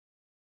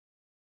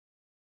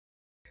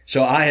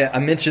So I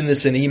mentioned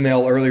this in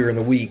email earlier in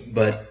the week,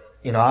 but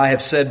I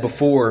have said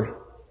before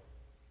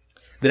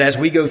that as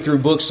we go through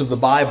books of the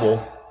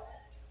Bible,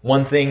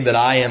 one thing that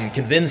I am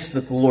convinced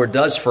that the Lord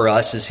does for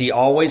us is He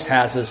always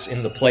has us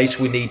in the place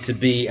we need to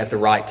be at the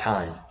right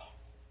time.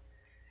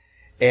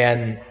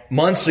 And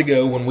months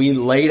ago, when we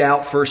laid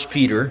out 1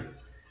 Peter,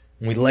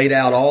 we laid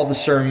out all the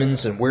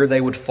sermons and where they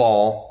would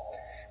fall,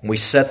 and we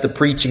set the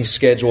preaching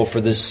schedule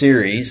for this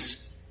series,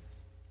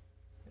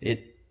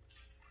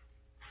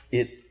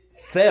 it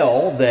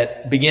fell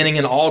that beginning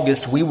in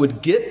August, we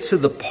would get to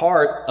the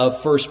part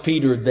of 1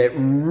 Peter that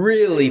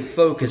really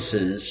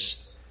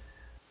focuses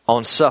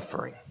on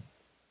suffering,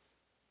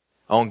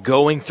 on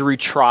going through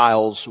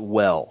trials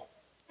well.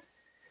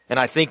 And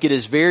I think it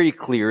is very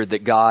clear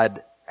that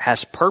God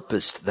has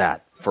purposed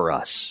that for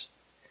us.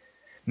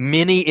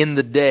 Many in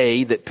the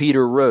day that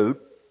Peter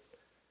wrote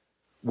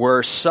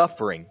were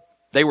suffering.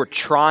 They were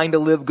trying to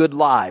live good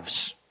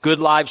lives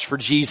for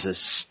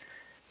Jesus.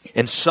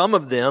 And some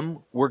of them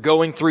were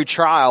going through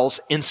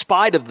trials in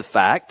spite of the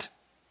fact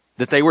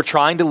that they were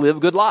trying to live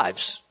good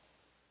lives.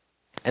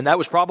 And that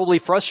was probably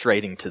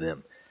frustrating to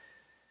them.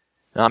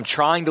 I'm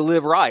trying to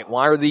live right.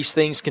 Why are these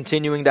things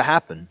continuing to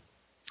happen?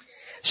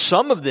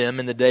 Some of them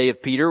in the day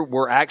of Peter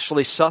were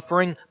actually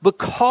suffering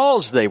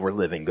because they were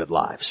living good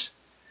lives.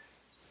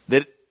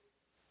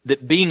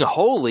 That being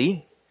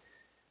holy,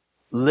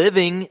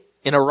 living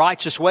in a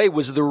righteous way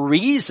was the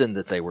reason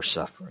that they were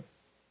suffering.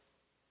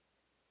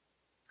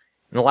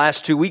 In the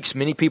last 2 weeks,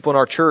 many people in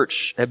our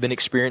church have been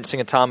experiencing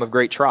a time of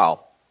great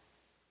trial.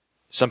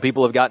 Some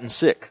people have gotten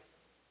sick.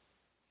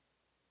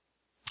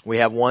 We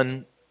have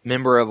one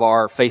member of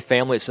our faith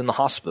family that's in the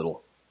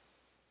hospital.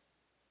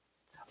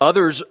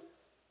 Others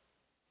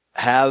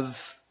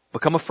have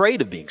become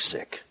afraid of being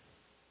sick.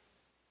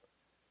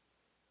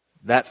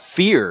 That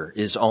fear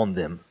is on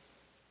them.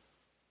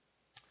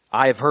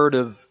 I have heard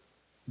of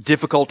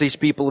difficulties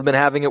people have been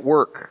having at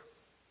work,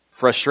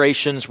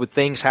 frustrations with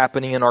things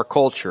happening in our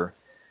culture,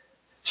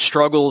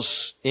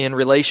 struggles in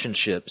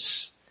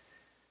relationships,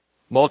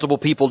 multiple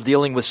people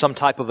dealing with some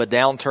type of a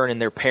downturn in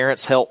their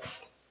parents'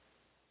 health,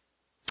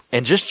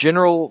 and just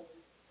general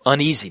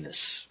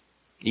uneasiness,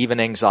 even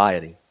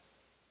anxiety.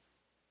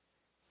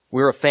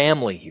 We're a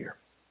family here.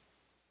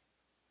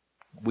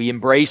 We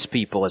embrace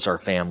people as our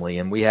family,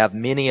 and we have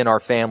many in our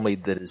family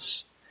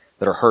that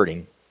are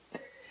hurting.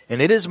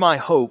 And it is my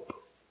hope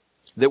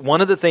that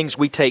one of the things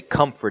we take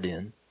comfort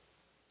in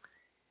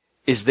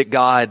is that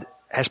God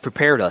has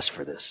prepared us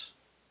for this.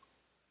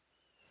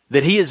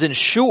 That He has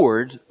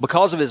ensured,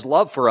 because of His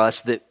love for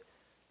us, that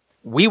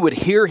we would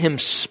hear Him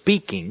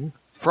speaking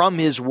from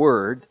His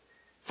Word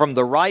from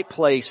the right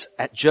place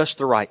at just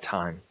the right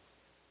time.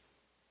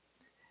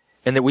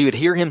 And that we would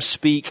hear Him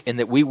speak and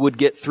that we would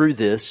get through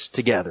this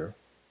together.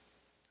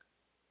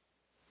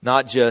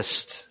 Not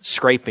just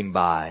scraping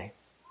by,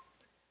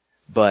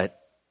 but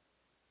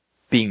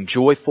being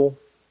joyful,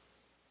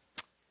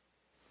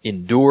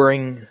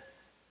 enduring,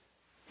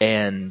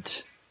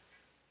 and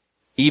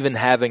even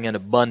having an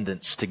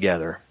abundance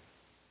together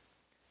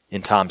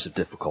in times of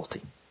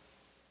difficulty.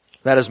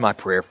 That is my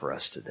prayer for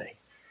us today.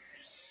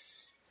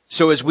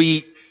 So as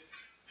we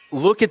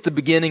look at the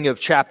beginning of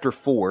chapter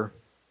 4,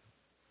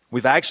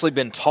 we've actually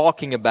been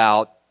talking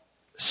about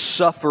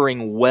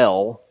suffering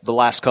well the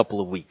last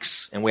couple of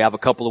weeks. And we have a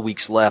couple of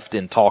weeks left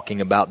in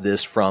talking about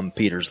this from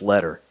Peter's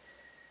letter.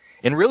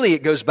 And really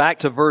it goes back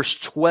to verse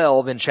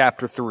 12 in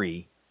chapter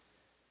 3,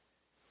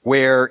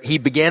 where he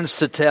begins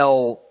to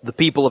tell the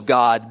people of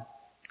God,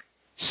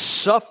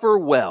 suffer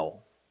well.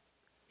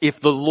 If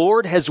the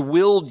Lord has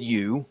willed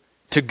you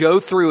to go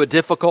through a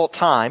difficult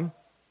time,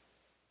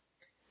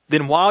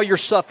 then while you're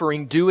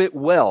suffering, do it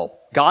well.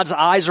 God's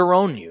eyes are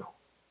on you.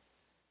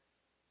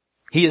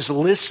 He is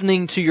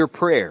listening to your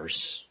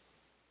prayers.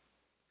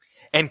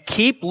 And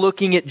keep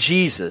looking at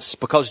Jesus,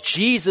 because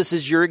Jesus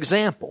is your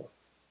example.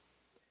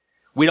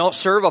 We don't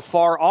serve a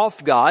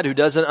far-off God who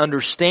doesn't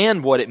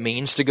understand what it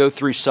means to go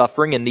through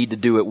suffering and need to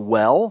do it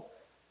well.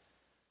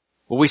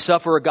 But we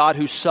suffer a God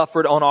who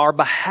suffered on our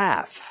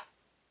behalf.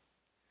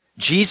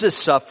 Jesus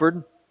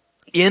suffered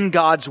in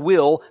God's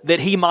will that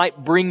He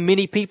might bring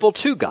many people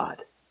to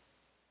God.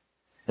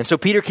 And so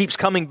Peter keeps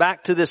coming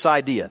back to this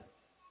idea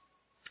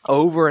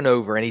over and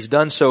over, and he's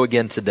done so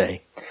again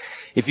today.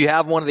 If you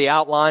have one of the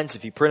outlines,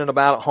 if you printed them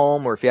out at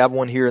home, or if you have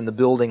one here in the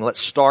building, let's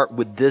start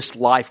with this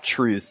life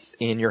truth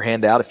in your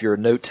handout if you're a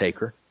note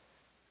taker.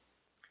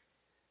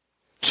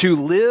 To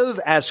live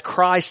as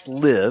Christ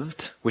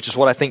lived, which is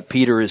what I think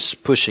Peter is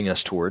pushing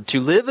us toward, to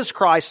live as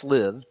Christ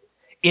lived,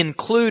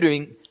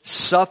 including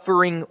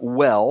suffering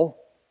well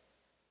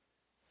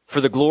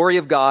for the glory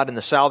of God and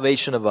the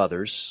salvation of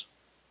others,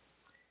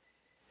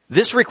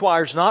 this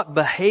requires not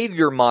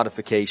behavior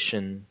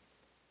modification,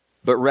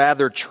 but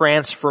rather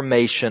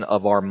transformation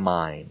of our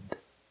mind.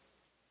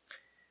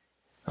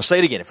 I'll say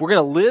it again. If we're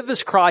going to live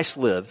as Christ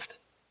lived,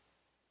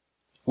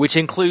 which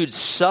includes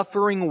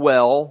suffering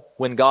well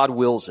when God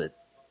wills it,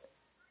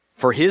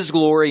 for His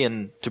glory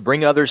and to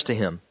bring others to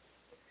Him,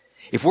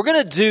 if we're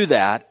going to do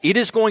that, it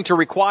is going to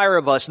require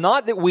of us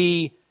not that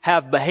we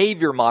have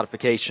behavior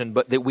modification,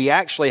 but that we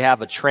actually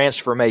have a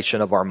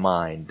transformation of our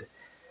mind.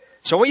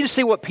 So I want you to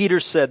see what Peter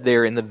said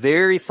there in the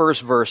very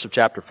first verse of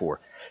chapter 4.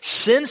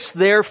 Since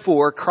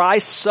therefore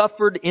Christ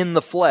suffered in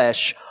the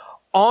flesh,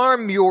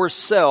 arm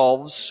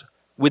yourselves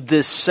with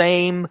this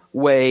same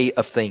way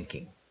of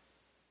thinking.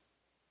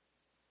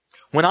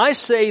 When I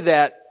say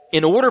that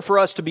in order for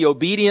us to be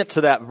obedient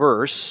to that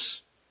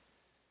verse,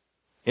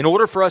 in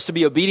order for us to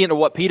be obedient to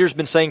what Peter's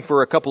been saying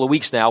for a couple of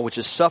weeks now, which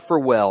is suffer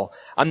well,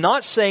 I'm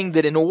not saying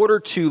that in order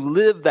to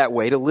live that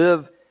way, to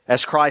live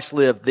as Christ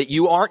lived, that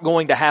you aren't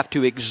going to have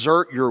to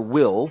exert your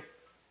will.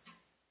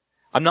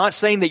 I'm not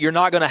saying that you're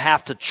not going to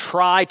have to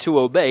try to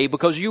obey,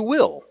 because you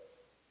will.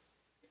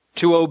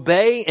 To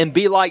obey and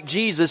be like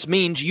Jesus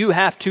means you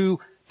have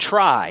to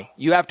try.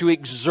 You have to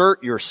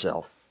exert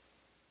yourself.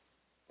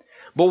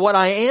 But what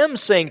I am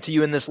saying to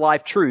you in this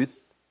life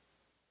truth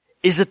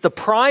is that the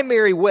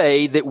primary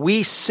way that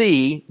we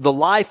see the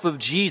life of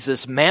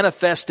Jesus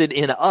manifested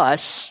in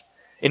us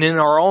and in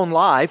our own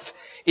life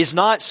is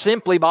not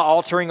simply by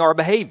altering our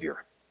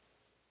behavior.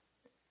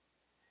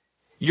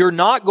 You're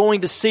not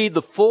going to see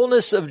the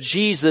fullness of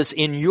Jesus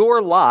in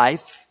your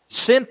life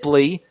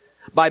simply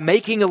by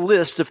making a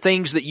list of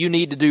things that you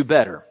need to do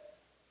better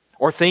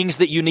or things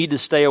that you need to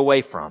stay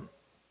away from.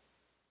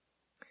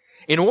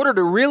 In order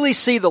to really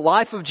see the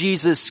life of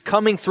Jesus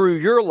coming through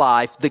your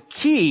life, the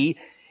key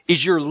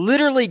is you're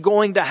literally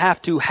going to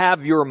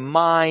have your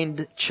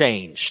mind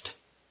changed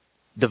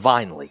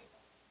divinely.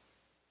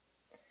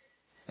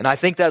 And I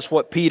think that's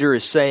what Peter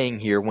is saying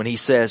here when he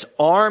says,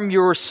 arm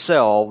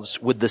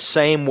yourselves with the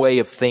same way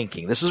of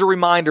thinking. This is a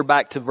reminder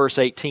back to verse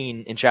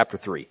 18 in chapter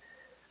 3.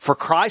 For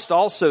Christ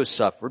also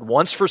suffered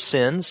once for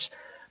sins,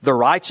 the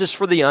righteous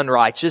for the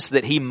unrighteous,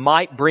 that he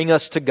might bring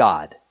us to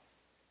God.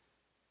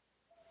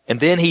 And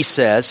then he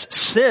says,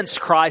 since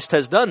Christ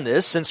has done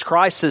this, since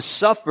Christ has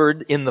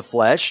suffered in the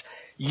flesh,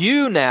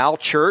 you now,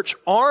 church,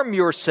 arm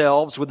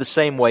yourselves with the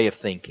same way of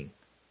thinking.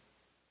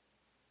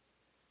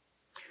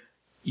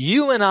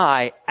 You and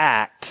I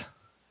act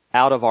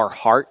out of our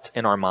heart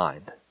and our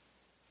mind.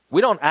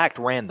 We don't act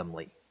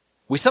randomly.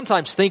 We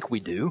sometimes think we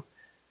do,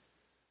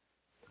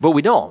 but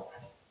we don't.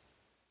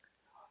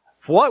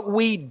 What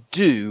we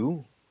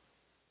do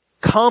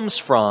comes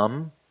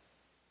from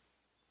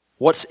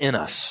what's in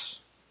us.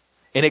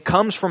 And it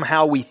comes from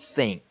how we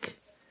think.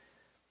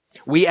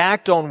 We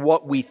act on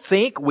what we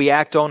think. We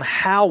act on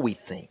how we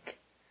think.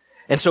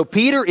 And so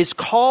Peter is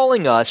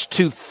calling us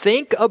to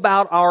think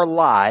about our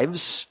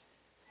lives,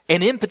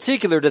 and in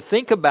particular to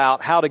think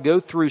about how to go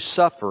through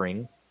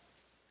suffering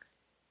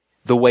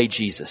the way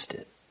Jesus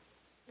did.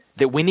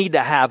 That we need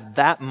to have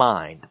that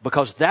mind,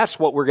 because that's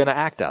what we're going to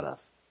act out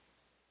of.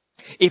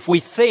 If we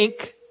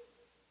think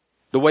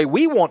the way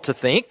we want to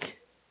think,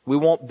 we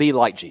won't be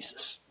like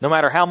Jesus, no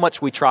matter how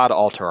much we try to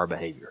alter our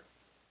behavior.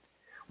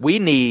 We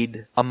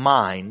need a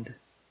mind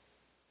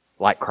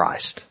like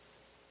Christ.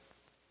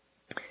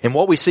 And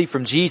what we see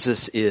from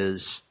Jesus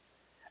is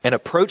an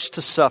approach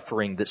to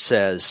suffering that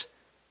says,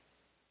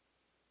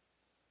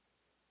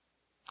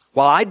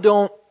 while I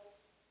don't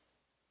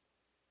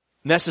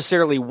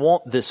necessarily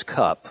want this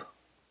cup,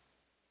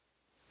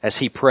 as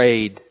he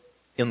prayed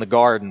in the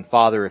garden,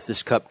 Father, if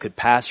this cup could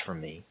pass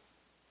from me,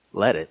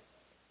 let it.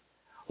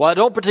 Well, I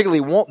don't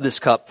particularly want this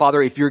cup,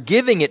 Father, if you're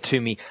giving it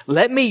to me,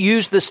 let me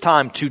use this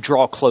time to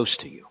draw close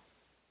to you.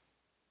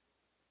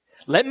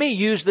 Let me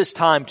use this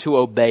time to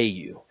obey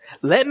you.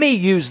 Let me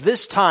use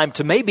this time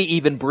to maybe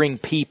even bring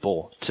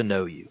people to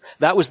know you.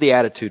 That was the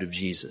attitude of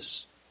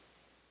Jesus.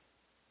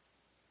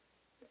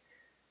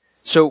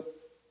 So,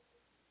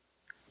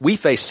 we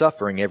face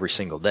suffering every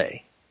single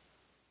day.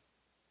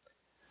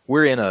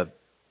 We're in a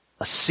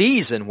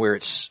season where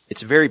it's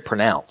very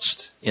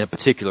pronounced in a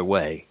particular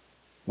way,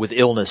 with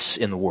illness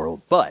in the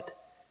world. But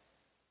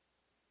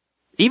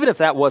even if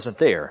that wasn't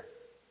there,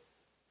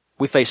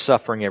 we face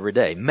suffering every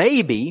day.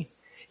 Maybe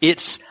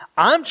it's,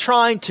 I'm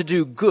trying to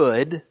do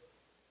good,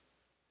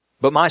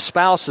 but my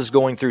spouse is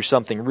going through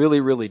something really,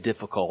 really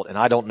difficult, and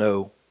I don't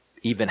know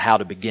even how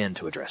to begin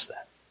to address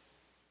that.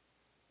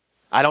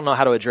 I don't know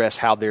how to address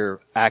how they're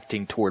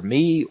acting toward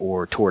me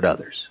or toward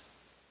others.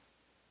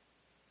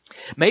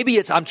 Maybe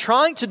it's, I'm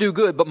trying to do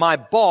good, but my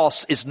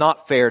boss is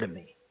not fair to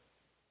me.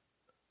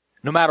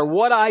 No matter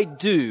what I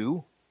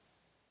do,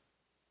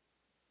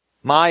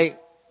 my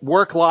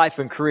work life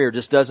and career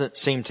just doesn't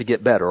seem to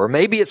get better. Or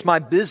maybe it's my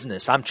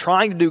business. I'm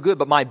trying to do good,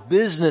 but my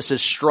business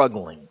is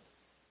struggling.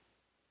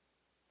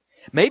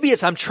 Maybe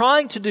it's I'm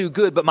trying to do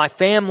good, but my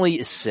family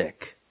is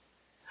sick.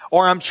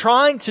 Or I'm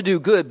trying to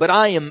do good, but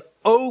I am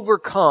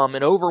overcome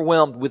and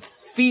overwhelmed with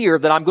fear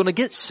that I'm going to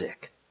get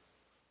sick.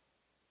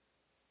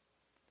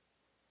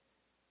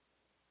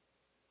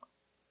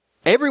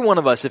 Every one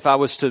of us, if I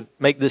was to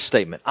make this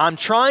statement, I'm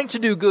trying to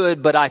do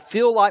good, but I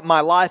feel like my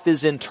life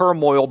is in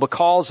turmoil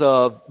because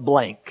of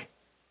blank.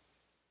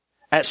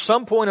 At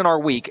some point in our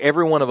week,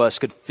 every one of us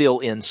could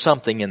fill in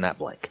something in that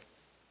blank.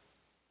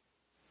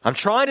 I'm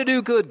trying to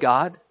do good,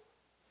 God,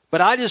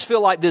 but I just feel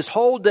like this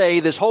whole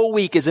day, this whole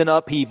week is in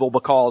upheaval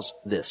because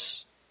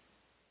this.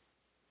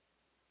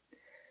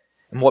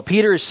 And what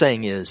Peter is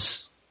saying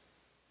is,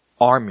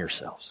 arm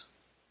yourselves.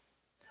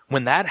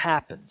 When that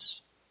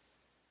happens,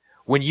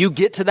 when you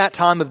get to that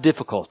time of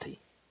difficulty,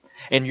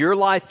 and your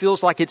life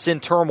feels like it's in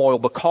turmoil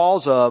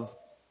because of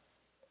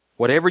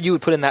whatever you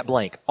would put in that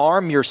blank,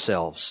 arm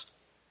yourselves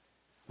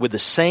with the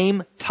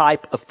same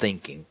type of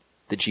thinking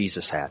that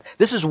Jesus had.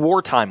 This is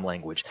wartime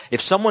language.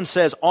 If someone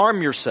says,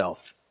 arm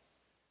yourself,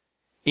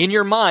 in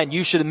your mind,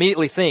 you should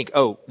immediately think,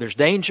 oh, there's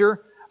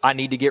danger, I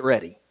need to get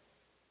ready.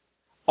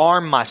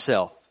 Arm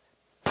myself.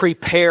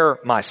 Prepare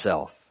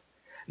myself.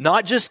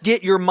 Not just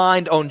get your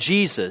mind on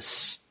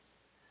Jesus,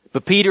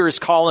 but Peter is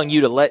calling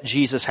you to let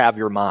Jesus have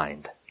your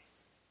mind.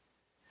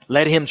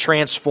 Let Him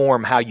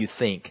transform how you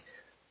think.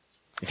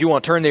 If you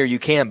want to turn there, you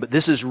can, but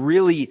this is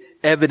really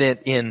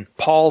evident in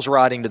Paul's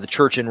writing to the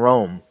church in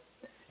Rome.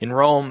 In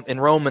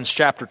Romans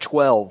chapter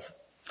 12,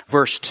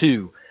 verse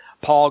 2,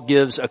 Paul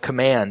gives a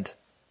command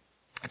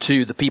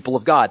to the people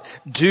of God.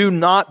 Do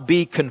not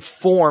be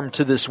conformed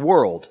to this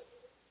world.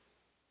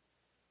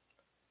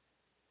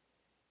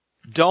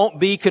 Don't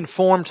be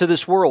conformed to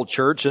this world,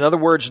 church. In other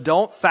words,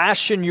 don't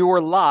fashion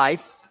your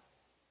life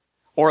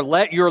or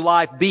let your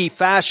life be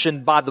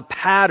fashioned by the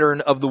pattern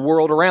of the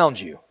world around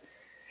you.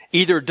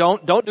 Either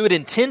don't do it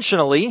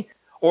intentionally,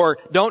 or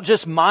don't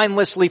just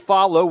mindlessly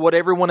follow what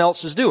everyone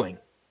else is doing.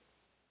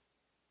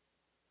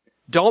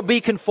 Don't be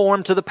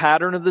conformed to the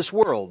pattern of this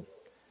world.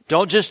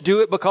 Don't just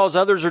do it because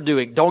others are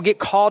doing. Don't get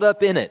caught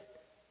up in it.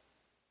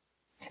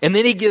 And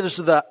then he gives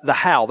the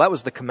how. That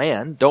was the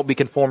command. Don't be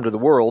conformed to the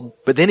world.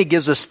 But then he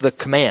gives us the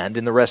command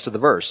in the rest of the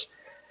verse.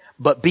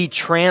 But be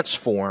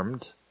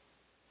transformed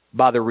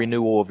by the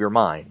renewal of your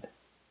mind.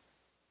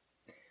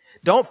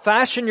 Don't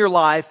fashion your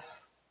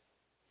life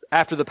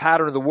after the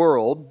pattern of the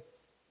world,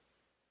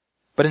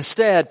 but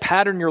instead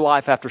pattern your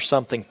life after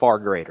something far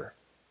greater.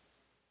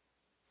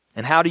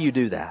 And how do you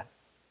do that?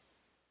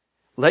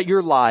 Let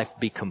your life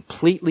be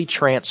completely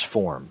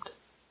transformed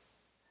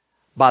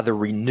by the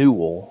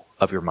renewal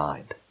of your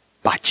mind,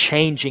 by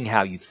changing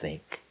how you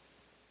think.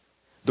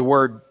 The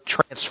word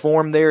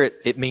transform there,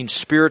 it means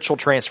spiritual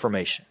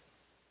transformation.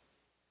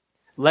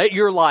 Let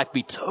your life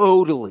be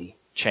totally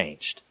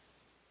changed.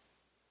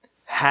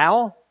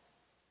 How?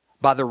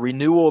 By the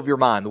renewal of your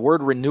mind. The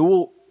word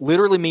renewal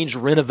literally means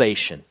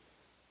renovation.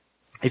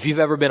 If you've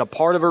ever been a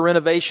part of a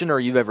renovation or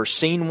you've ever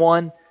seen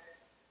one,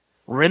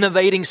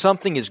 renovating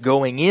something is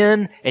going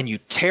in and you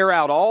tear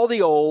out all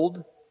the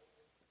old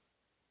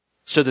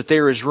so that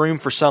there is room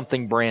for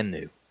something brand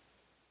new.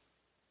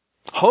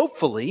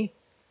 Hopefully,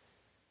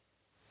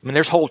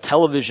 there's whole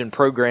television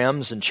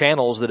programs and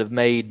channels that have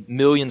made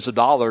millions of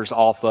dollars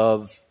off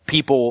of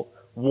people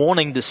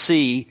wanting to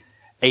see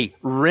a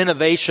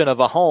renovation of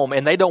a home,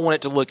 and they don't want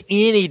it to look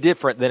any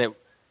different than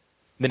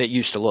it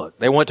used to look.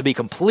 They want it to be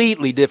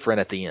completely different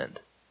at the end.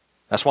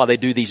 That's why they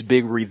do these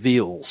big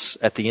reveals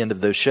at the end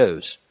of those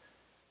shows.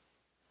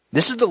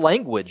 This is the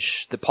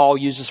language that Paul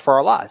uses for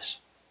our lives.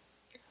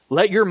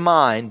 Let your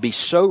mind be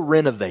so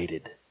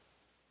renovated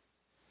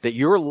that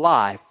your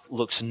life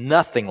looks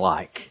nothing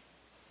like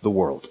the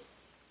world.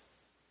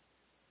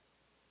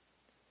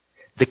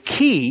 The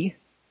key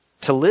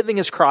to living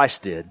as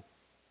Christ did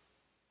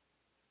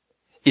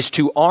is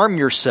to arm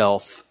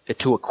yourself,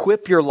 to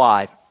equip your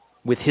life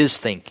with His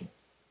thinking.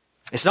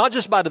 It's not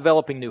just by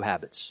developing new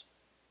habits.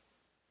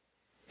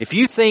 If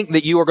you think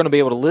that you are going to be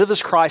able to live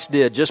as Christ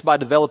did just by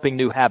developing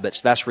new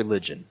habits, that's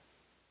religion.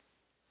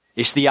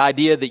 It's the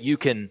idea that you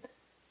can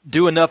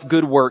do enough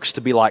good works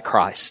to be like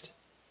Christ.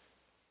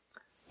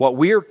 What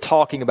we're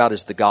talking about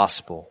is the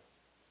gospel.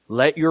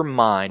 Let your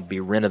mind be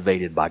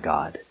renovated by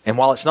God. And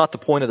while it's not the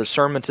point of the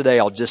sermon today,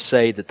 I'll just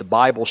say that the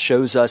Bible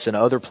shows us in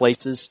other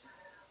places,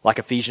 like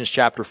Ephesians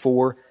chapter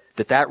 4,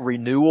 that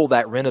renewal,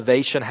 that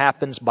renovation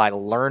happens by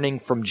learning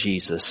from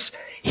Jesus.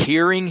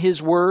 Hearing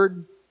His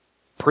Word,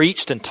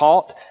 preached and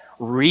taught,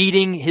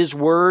 reading His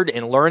Word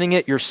and learning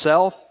it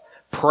yourself,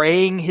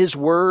 praying His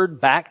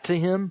Word back to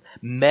Him,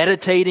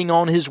 meditating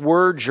on His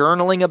Word,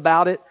 journaling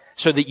about it,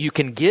 so that you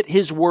can get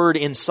His Word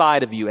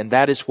inside of you. And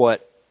that is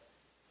what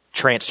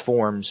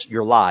transforms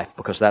your life,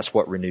 because that's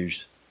what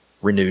renews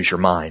your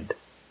mind.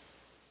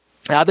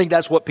 And I think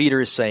that's what Peter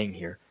is saying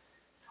here.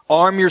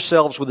 Arm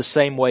yourselves with the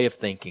same way of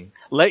thinking.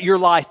 Let your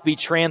life be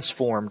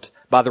transformed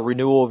by the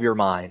renewal of your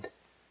mind,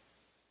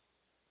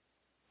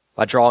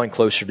 by drawing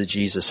closer to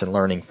Jesus and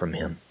learning from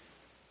Him.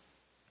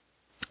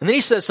 And then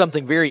he says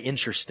something very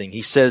interesting.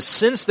 He says,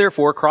 since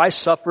therefore Christ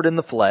suffered in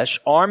the flesh,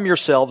 arm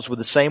yourselves with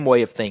the same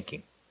way of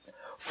thinking.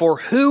 For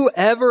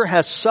whoever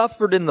has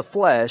suffered in the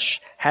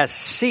flesh has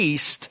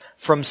ceased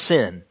from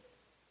sin,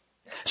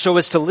 so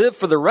as to live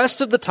for the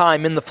rest of the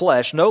time in the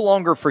flesh, no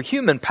longer for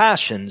human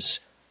passions,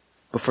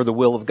 but for the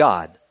will of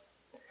God.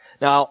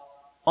 Now,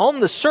 on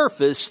the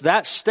surface,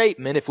 that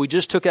statement, if we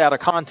just took it out of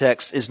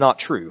context, is not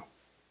true.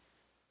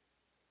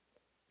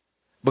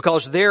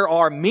 Because there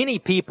are many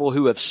people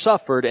who have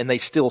suffered and they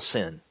still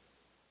sin.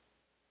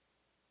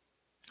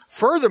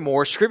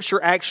 Furthermore,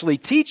 Scripture actually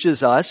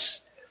teaches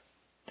us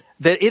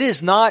that it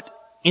is not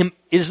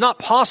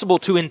possible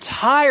to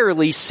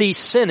entirely cease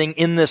sinning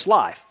in this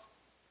life.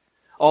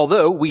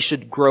 although we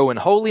should grow in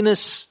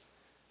holiness,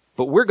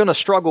 but we're going to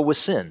struggle with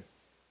sin.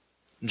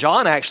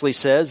 John actually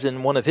says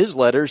in one of his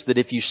letters that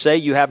if you say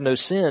you have no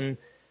sin,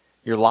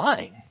 you're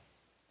lying.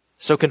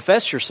 So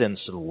confess your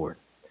sins to the Lord.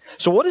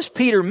 So what does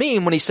Peter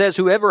mean when he says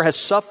whoever has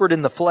suffered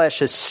in the flesh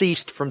has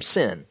ceased from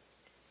sin?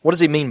 What does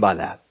he mean by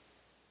that?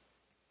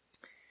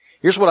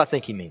 Here's what I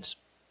think he means.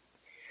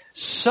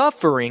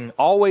 Suffering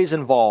always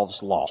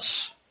involves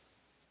loss.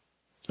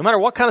 No matter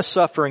what kind of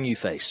suffering you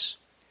face.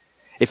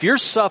 If you're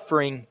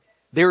suffering,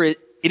 it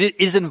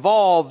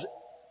involves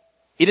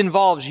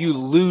you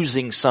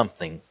losing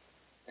something.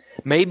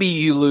 Maybe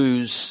you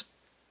lose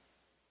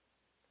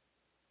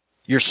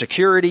your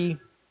security,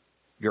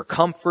 your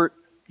comfort,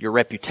 your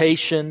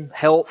reputation,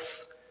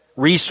 health,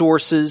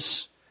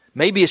 resources.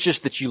 Maybe it's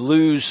just that you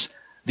lose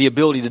the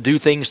ability to do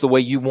things the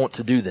way you want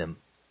to do them.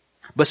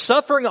 But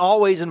suffering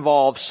always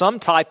involves some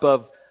type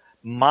of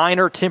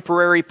minor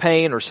temporary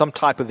pain or some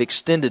type of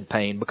extended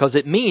pain because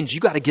it means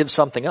you got to give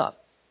something up.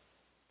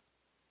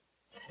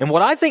 And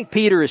what I think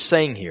Peter is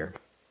saying here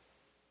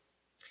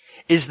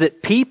is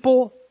that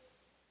people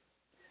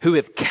who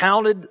have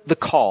counted the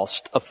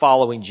cost of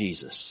following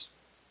Jesus,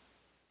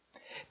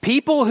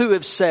 people who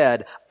have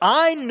said,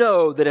 I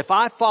know that if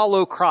I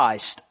follow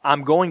Christ,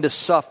 I'm going to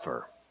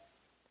suffer,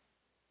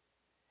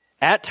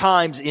 at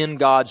times in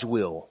God's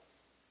will,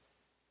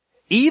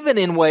 even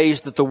in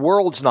ways that the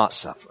world's not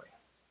suffering.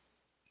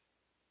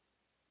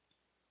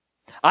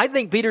 I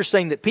think Peter's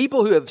saying that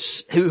people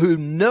who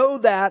know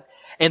that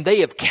and they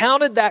have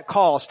counted that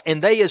cost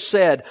and they have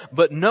said,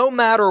 but no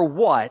matter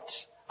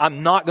what,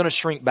 I'm not going to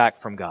shrink back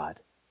from God.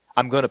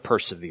 I'm going to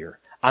persevere.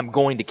 I'm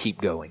going to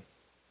keep going.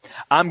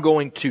 I'm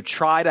going to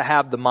try to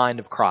have the mind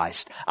of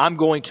Christ. I'm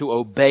going to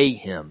obey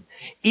Him.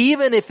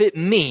 Even if it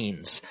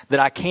means that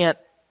I can't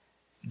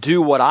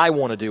do what I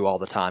want to do all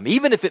the time.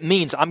 Even if it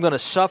means I'm going to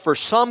suffer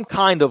some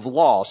kind of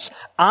loss,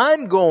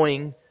 I'm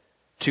going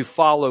to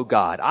follow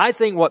God. I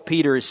think what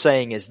Peter is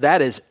saying is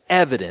that is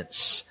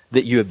evidence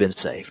that you have been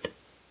saved.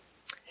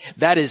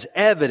 That is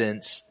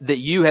evidence that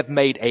you have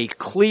made a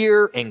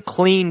clear and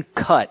clean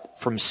cut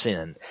from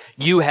sin.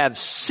 You have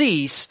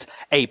ceased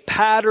a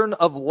pattern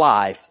of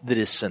life that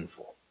is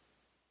sinful.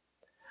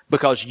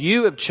 Because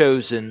you have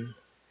chosen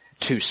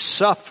to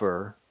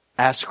suffer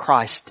as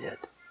Christ did.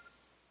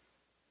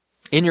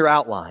 In your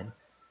outline,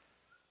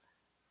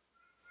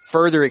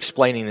 further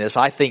explaining this,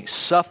 I think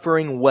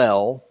suffering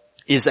well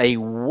is a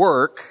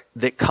work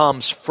that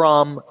comes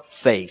from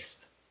faith.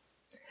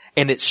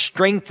 And it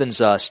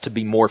strengthens us to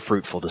be more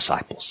fruitful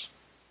disciples.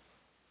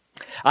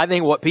 I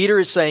think what Peter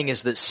is saying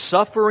is that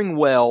suffering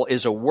well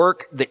is a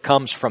work that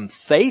comes from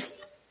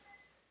faith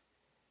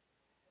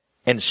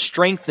and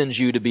strengthens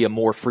you to be a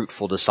more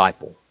fruitful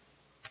disciple.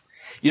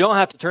 You don't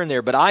have to turn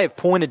there, but I have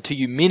pointed to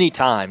you many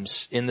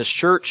times in this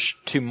church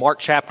to Mark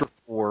chapter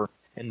 4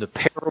 and the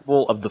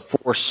parable of the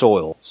 4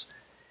 soils.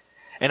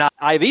 And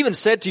I've even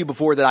said to you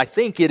before that I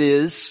think it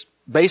is,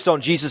 based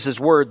on Jesus'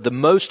 word, the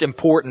most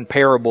important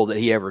parable that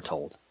He ever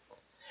told.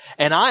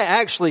 And I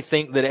actually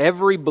think that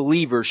every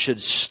believer should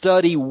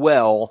study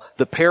well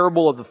the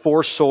parable of the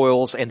 4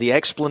 soils and the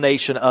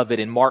explanation of it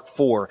in Mark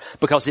 4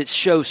 because it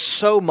shows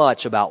so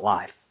much about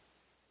life.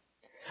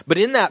 But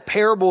in that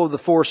parable of the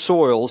 4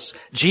 soils,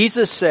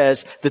 Jesus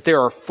says that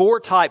there are 4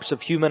 types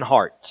of human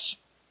hearts.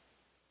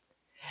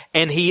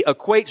 And He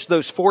equates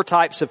those 4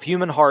 types of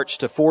human hearts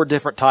to 4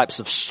 different types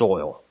of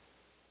soil.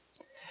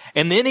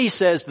 And then He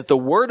says that the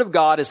Word of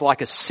God is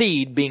like a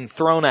seed being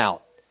thrown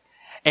out.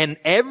 And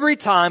every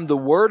time the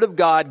Word of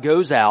God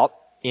goes out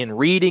in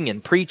reading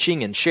and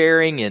preaching and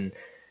sharing and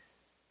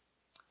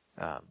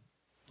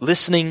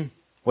listening,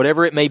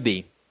 whatever it may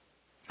be,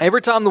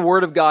 every time the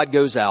Word of God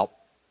goes out,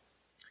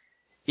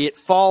 it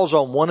falls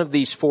on one of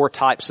these 4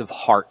 types of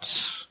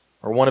hearts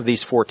or one of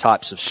these 4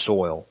 types of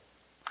soil.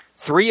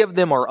 3 of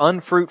them are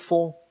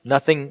unfruitful.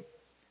 Nothing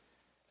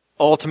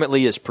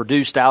ultimately is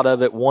produced out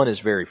of it. 1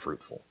 is very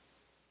fruitful.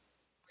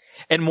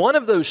 And one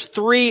of those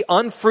 3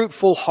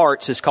 unfruitful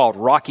hearts is called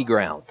rocky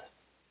ground.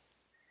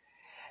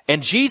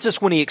 And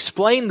Jesus, when He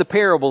explained the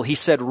parable, He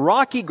said,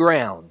 rocky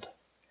ground,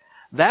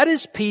 that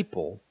is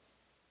people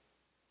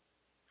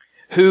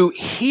who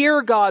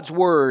hear God's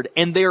word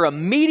and their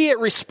immediate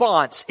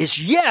response is,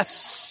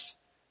 yes,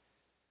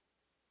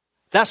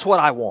 that's what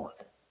I want.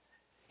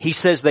 He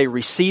says they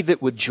receive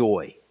it with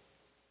joy.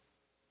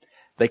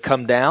 They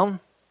come down,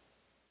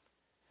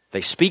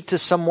 they speak to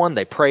someone,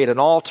 they pray at an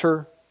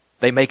altar,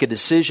 they make a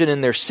decision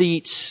in their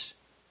seats.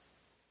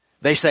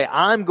 They say,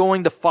 I'm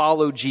going to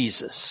follow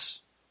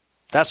Jesus.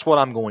 That's what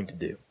I'm going to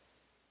do.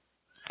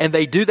 And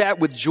they do that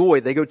with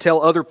joy. They go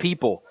tell other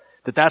people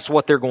that that's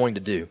what they're going to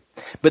do.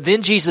 But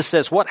then Jesus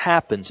says what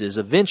happens is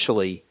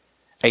eventually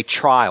a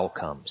trial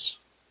comes.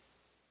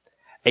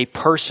 A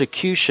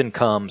persecution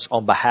comes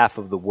on behalf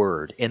of the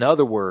word. In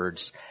other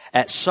words,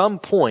 at some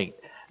point,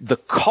 the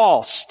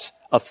cost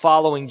of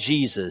following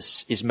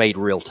Jesus is made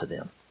real to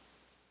them.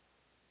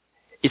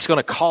 It's going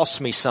to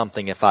cost me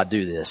something if I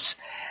do this.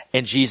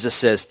 And Jesus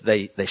says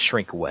they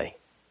shrink away.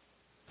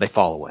 They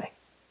fall away.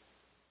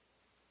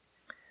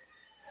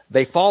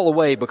 They fall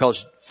away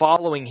because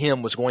following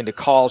him was going to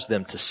cause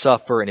them to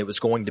suffer, and it was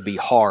going to be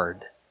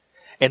hard.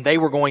 And they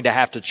were going to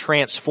have to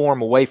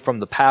transform away from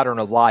the pattern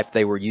of life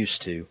they were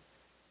used to.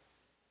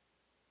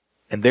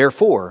 And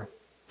therefore,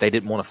 they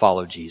didn't want to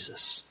follow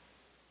Jesus.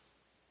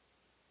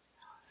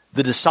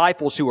 The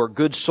disciples who are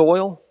good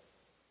soil,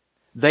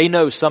 they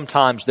know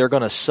sometimes they're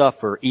going to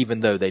suffer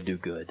even though they do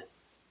good.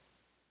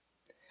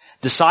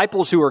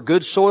 Disciples who are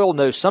good soil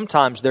know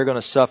sometimes they're going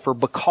to suffer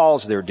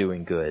because they're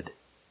doing good.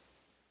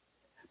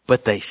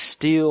 But they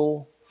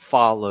still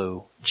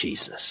follow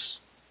Jesus.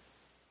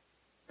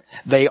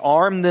 They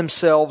arm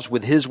themselves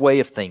with his way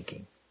of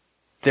thinking.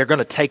 They're going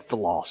to take the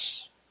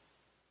loss.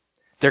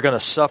 They're going to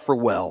suffer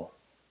well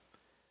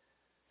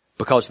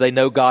because they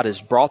know God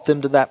has brought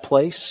them to that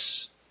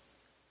place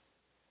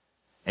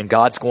and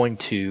God's going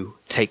to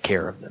take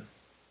care of them.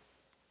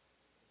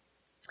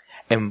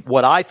 And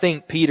what I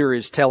think Peter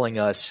is telling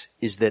us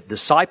is that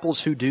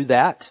disciples who do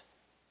that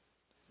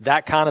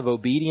kind of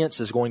obedience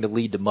is going to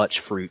lead to much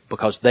fruit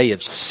because they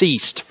have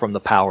ceased from the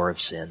power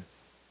of sin.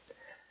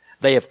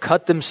 They have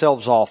cut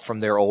themselves off from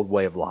their old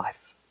way of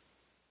life.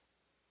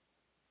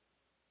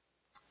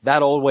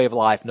 That old way of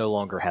life no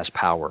longer has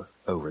power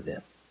over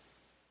them.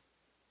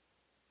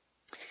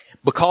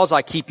 Because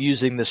I keep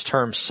using this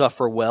term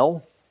suffer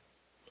well,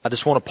 I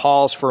just want to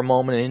pause for a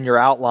moment. In your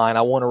outline,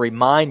 I want to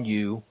remind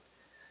you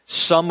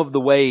some of the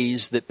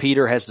ways that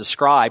Peter has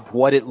described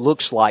what it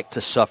looks like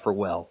to suffer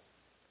well.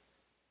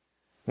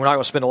 We're not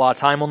going to spend a lot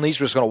of time on these.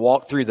 We're just going to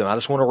walk through them. I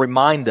just want to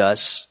remind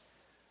us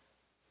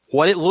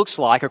what it looks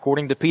like,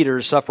 according to Peter,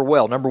 to suffer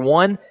well. Number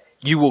one,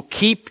 you will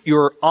keep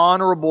your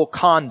honorable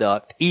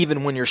conduct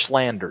even when you're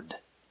slandered.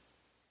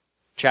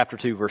 Chapter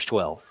 2, verse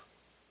 12.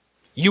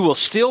 You will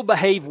still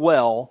behave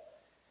well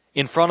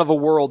in front of a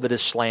world that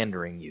is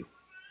slandering you.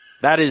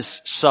 That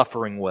is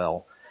suffering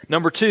well.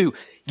 Number two,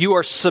 you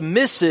are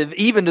submissive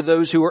even to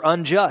those who are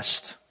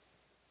unjust.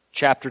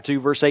 Chapter 2,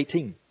 verse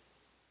 18.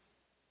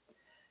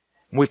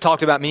 We've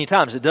talked about many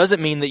times, it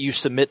doesn't mean that you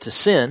submit to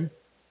sin.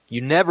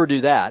 You never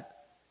do that.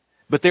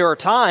 But there are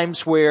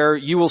times where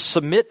you will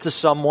submit to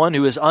someone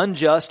who is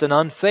unjust and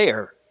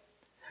unfair.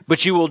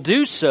 But you will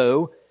do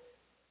so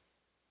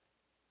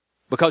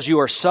because you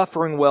are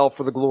suffering well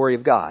for the glory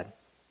of God.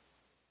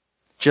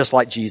 Just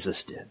like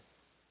Jesus did.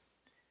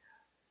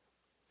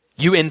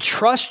 You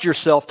entrust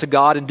yourself to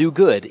God and do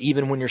good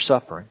even when you're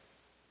suffering.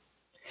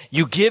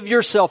 You give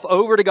yourself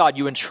over to God.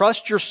 You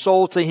entrust your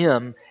soul to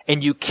Him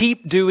and you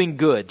keep doing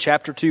good.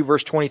 Chapter 2,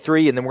 verse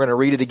 23, and then we're going to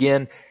read it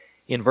again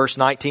in verse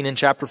 19 in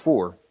chapter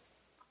 4.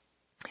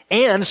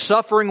 And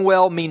suffering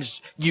well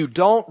means you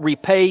don't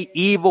repay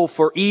evil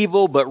for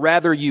evil, but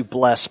rather you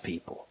bless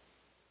people.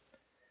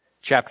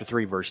 Chapter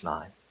 3, verse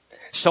 9.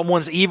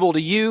 Someone's evil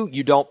to you,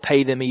 you don't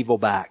pay them evil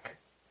back.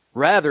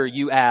 Rather,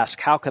 you ask,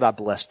 how could I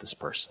bless this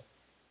person?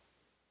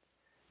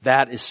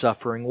 That is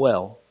suffering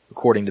well,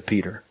 according to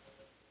Peter.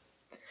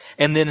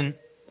 And then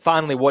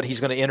finally, what he's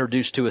going to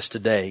introduce to us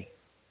today.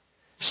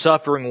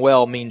 Suffering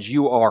well means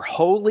you are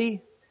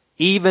holy,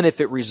 even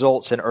if it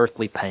results in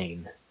earthly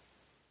pain.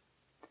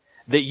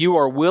 That you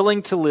are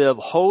willing to live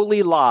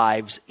holy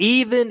lives,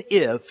 even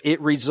if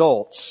it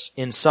results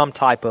in some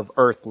type of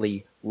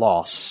earthly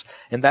loss.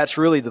 And that's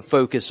really the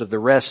focus of the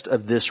rest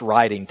of this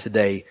writing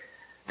today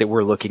that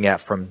we're looking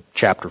at from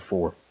chapter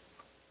 4.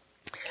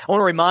 I want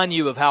to remind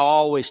you of how I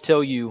always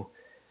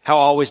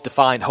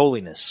define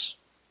holiness.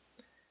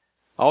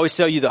 I always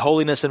tell you that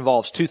holiness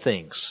involves two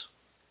things.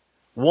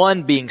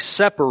 One, being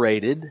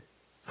separated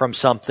from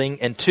something,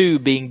 and two,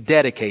 being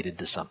dedicated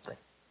to something.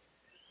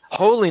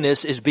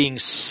 Holiness is being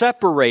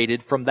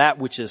separated from that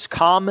which is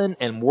common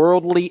and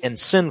worldly and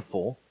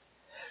sinful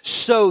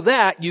so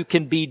that you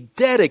can be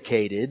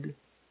dedicated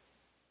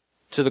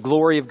to the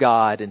glory of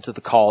God and to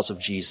the cause of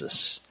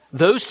Jesus.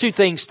 Those two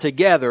things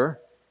together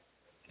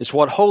is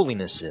what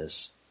holiness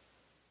is.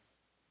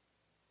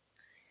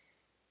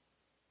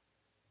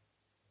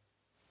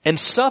 And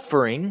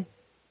suffering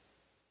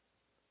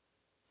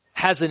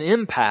has an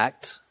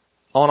impact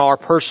on our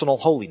personal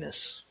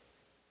holiness,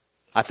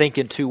 I think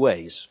in two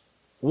ways.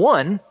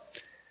 One,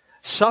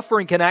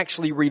 suffering can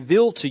actually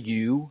reveal to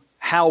you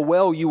how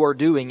well you are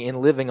doing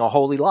in living a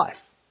holy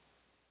life.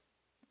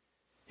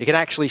 It can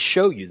actually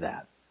show you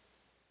that.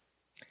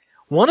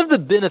 One of the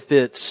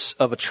benefits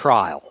of a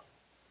trial,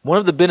 one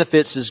of the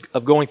benefits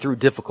of going through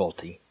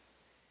difficulty,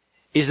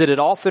 is that it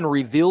often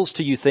reveals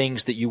to you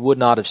things that you would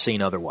not have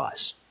seen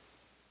otherwise.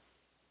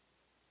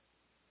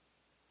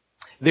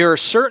 There are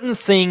certain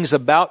things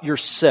about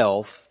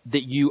yourself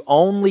that you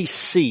only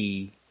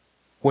see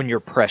when you're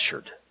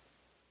pressured,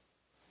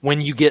 when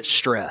you get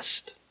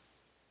stressed,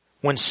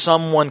 when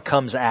someone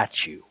comes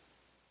at you.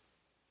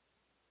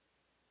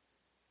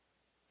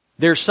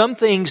 There's some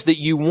things that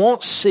you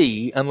won't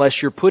see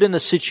unless you're put in a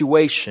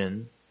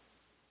situation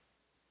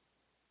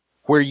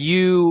where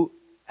you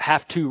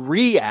have to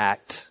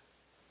react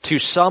to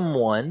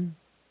someone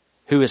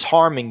who is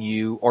harming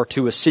you or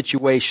to a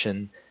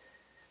situation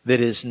that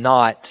is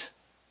not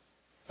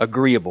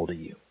agreeable to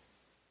you.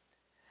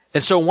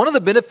 And so one of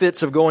the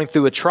benefits of going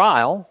through a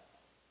trial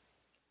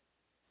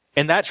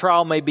And that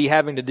trial may be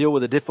having to deal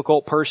with a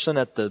difficult person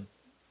at the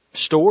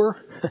store,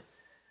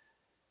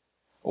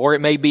 or it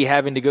may be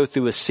having to go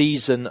through a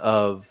season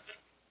of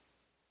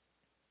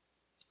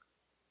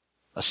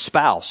a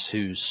spouse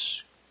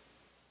who's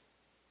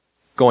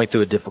going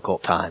through a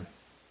difficult time.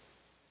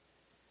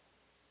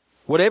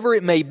 Whatever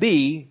it may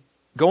be,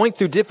 going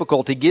through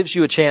difficulty gives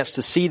you a chance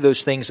to see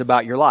those things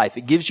about your life.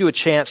 It gives you a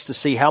chance to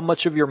see how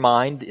much of your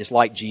mind is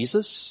like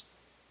Jesus.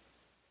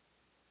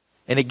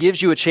 And it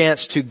gives you a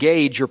chance to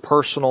gauge your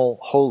personal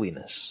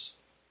holiness.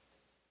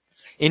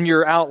 In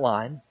your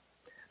outline,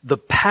 the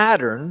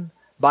pattern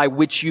by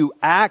which you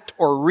act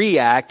or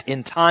react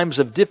in times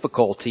of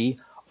difficulty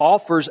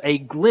offers a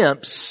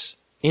glimpse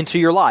into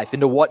your life,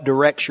 into what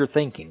directs your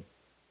thinking.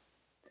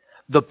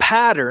 The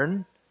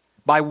pattern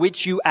by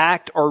which you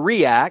act or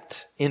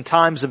react in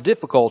times of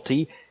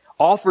difficulty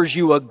offers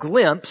you a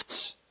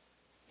glimpse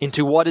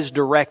into what is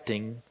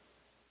directing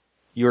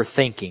your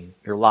thinking,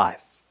 your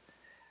life.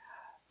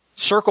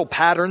 Circle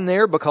pattern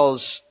there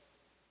because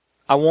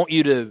I want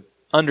you to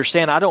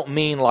understand I don't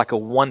mean like a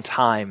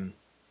one-time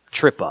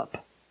trip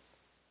up.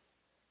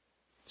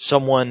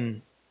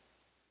 Someone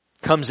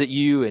comes at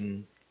you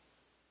and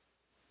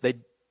they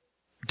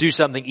do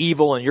something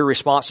evil and your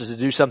response is to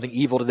do something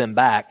evil to them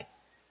back.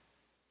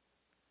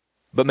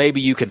 But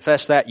maybe you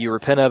confess that, you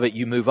repent of it,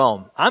 you move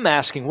on. I'm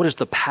asking, what is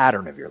the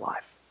pattern of your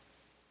life?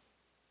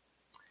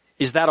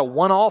 Is that a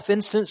one-off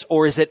instance,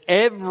 or is it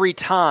every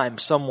time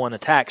someone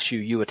attacks you,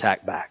 you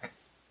attack back?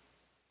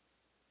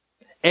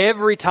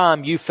 Every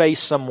time you face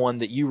someone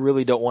that you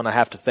really don't want to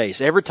have to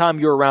face, every time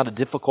you're around a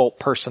difficult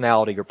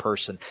personality or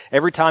person,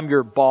 every time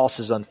your boss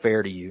is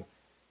unfair to you,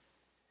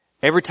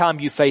 every time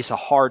you face a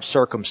hard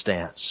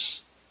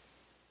circumstance,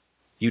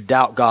 you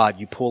doubt God,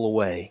 you pull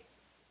away.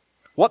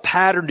 What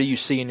pattern do you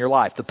see in your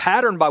life? The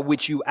pattern by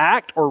which you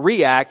act or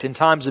react in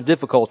times of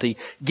difficulty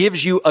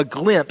gives you a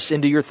glimpse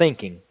into your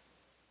thinking.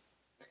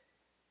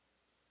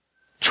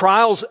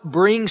 Trials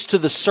brings to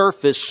the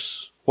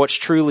surface what's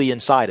truly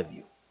inside of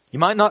you. You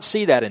might not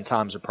see that in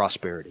times of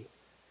prosperity.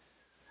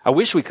 I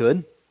wish we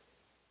could.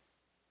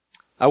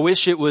 I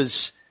wish it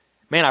was,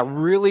 man, I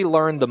really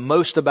learned the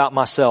most about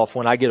myself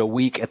when I get a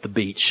week at the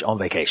beach on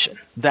vacation.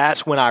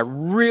 That's when I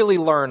really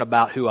learn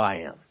about who I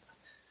am.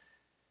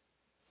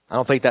 I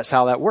don't think that's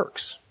how that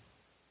works.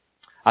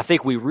 I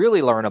think we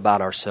really learn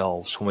about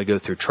ourselves when we go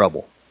through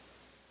trouble.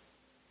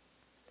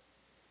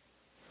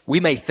 We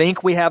may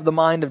think we have the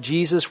mind of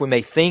Jesus. We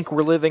may think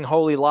we're living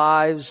holy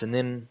lives, and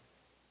then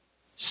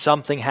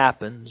something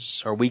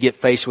happens, or we get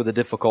faced with a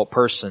difficult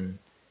person.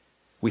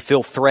 We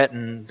feel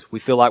threatened. We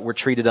feel like we're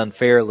treated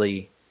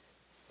unfairly.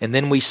 And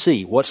then we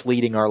see what's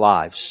leading our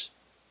lives.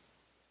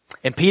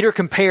 And Peter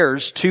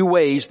compares two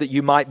ways that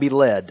you might be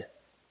led.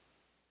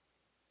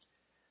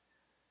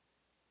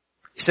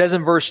 He says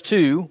in verse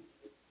 2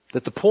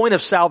 that the point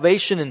of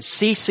salvation and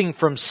ceasing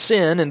from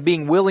sin and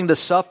being willing to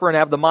suffer and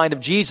have the mind of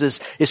Jesus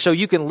is so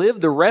you can live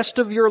the rest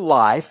of your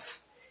life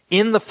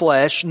in the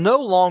flesh, no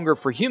longer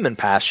for human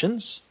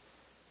passions,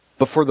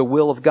 but for the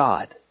will of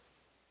God.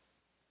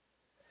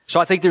 So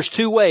I think there's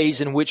two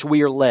ways in which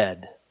we are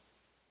led.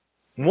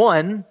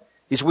 One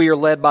is we are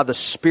led by the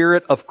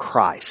Spirit of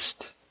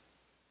Christ,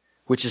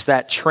 which is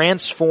that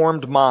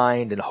transformed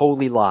mind and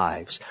holy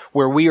lives,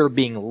 where we are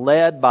being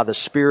led by the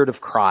Spirit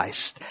of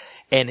Christ.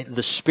 And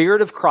the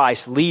Spirit of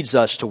Christ leads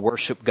us to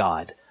worship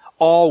God,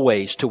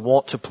 always to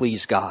want to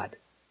please God.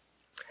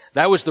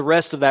 That was the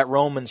rest of that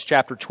Romans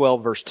chapter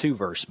 12 verse 2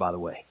 verse, by the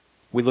way.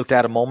 We looked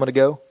at a moment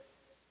ago.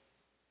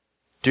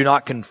 Do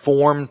not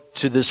conform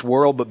to this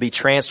world, but be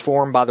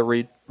transformed by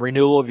the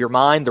renewal of your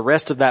mind. The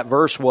rest of that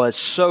verse was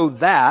so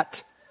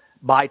that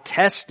by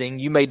testing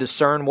you may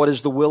discern what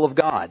is the will of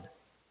God.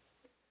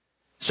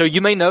 So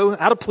you may know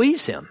how to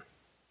please Him.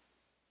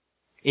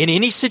 In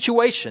any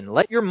situation,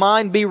 let your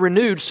mind be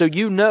renewed so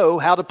you know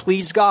how to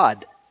please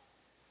God,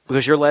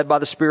 because you're led by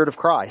the Spirit of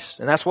Christ.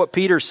 And that's what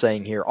Peter's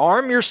saying here.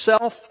 Arm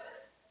yourself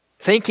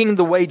thinking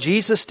the way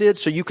Jesus did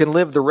so you can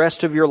live the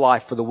rest of your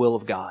life for the will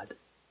of God.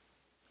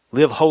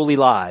 Live holy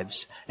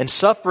lives. And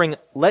suffering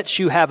lets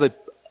you have a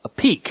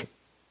peek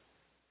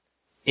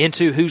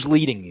into who's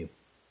leading you.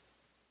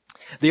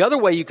 The other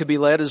way you could be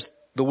led is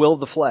the will of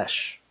the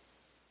flesh.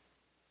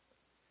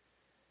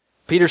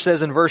 Peter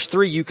says in verse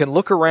 3, you can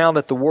look around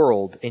at the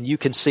world and you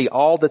can see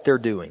all that they're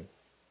doing.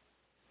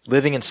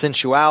 Living in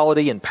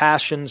sensuality and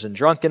passions and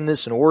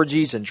drunkenness and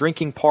orgies and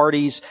drinking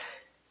parties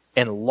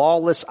and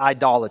lawless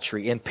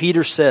idolatry. And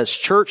Peter says,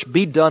 church,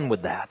 be done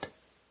with that.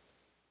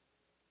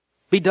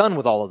 Be done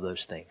with all of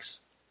those things.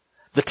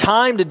 The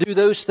time to do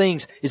those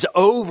things is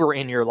over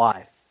in your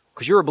life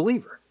because you're a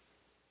believer.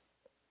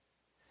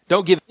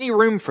 Don't give any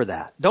room for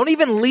that. Don't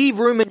even leave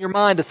room in your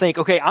mind to think,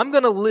 okay, I'm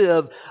going to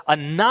live a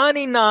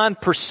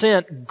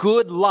 99%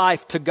 good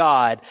life to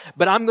God,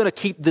 but I'm going to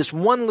keep this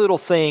one little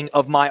thing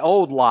of my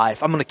old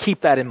life. I'm going to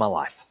keep that in my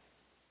life.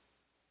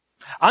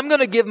 I'm going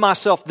to give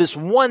myself this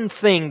one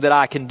thing that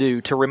I can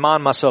do to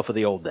remind myself of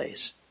the old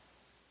days.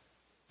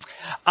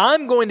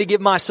 I'm going to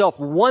give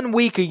myself 1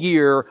 week a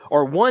year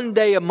or 1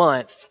 day a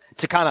month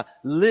to kind of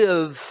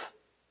live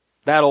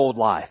that old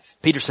life.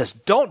 Peter says,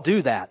 don't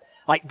do that.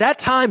 Like, that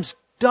time's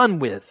done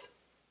with.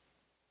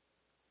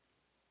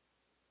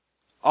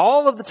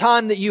 All of the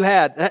time that you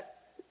had,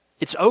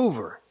 it's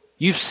over.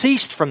 You've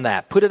ceased from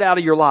that. Put it out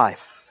of your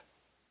life.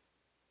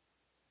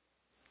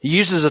 He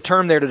uses a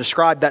term there to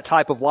describe that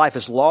type of life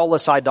as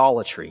lawless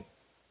idolatry.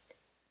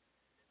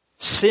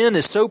 Sin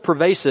is so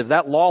pervasive,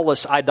 that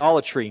lawless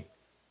idolatry.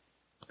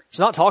 It's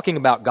not talking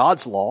about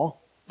God's law.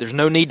 There's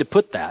no need to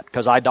put that,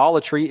 because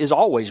idolatry is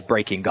always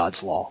breaking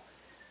God's law.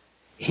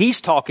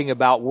 He's talking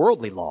about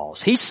worldly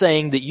laws. He's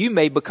saying that you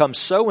may become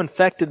so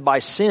infected by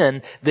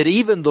sin that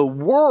even the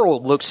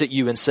world looks at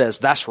you and says,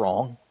 that's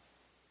wrong.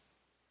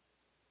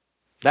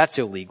 That's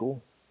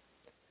illegal.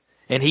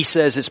 And he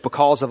says it's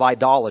because of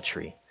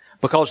idolatry.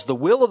 Because the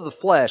will of the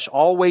flesh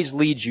always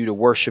leads you to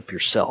worship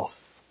yourself.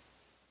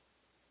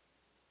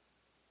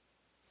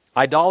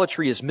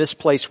 Idolatry is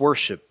misplaced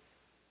worship.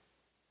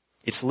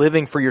 It's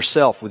living for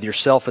yourself with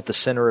yourself at the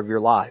center of your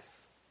life.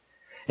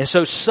 And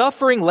so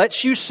suffering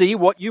lets you see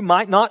what you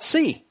might not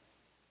see.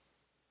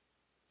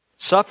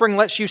 Suffering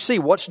lets you see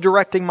what's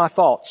directing my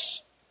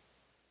thoughts.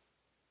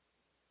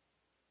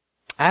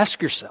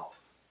 Ask yourself,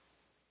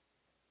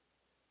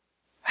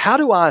 how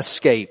do I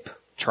escape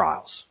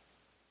trials?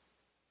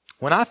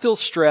 When I feel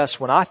stressed,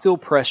 when I feel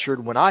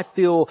pressured, when I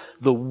feel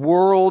the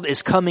world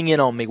is coming in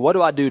on me, what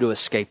do I do to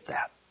escape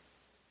that?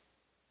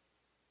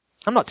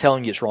 I'm not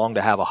telling you it's wrong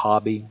to have a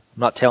hobby. I'm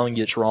not telling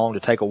you it's wrong to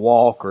take a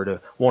walk or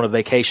to want a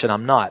vacation.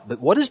 I'm not.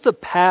 But what is the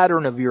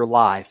pattern of your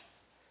life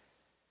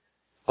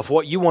of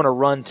what you want to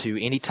run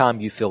to anytime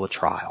you feel a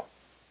trial?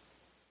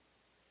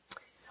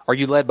 Are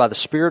you led by the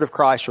Spirit of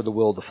Christ or the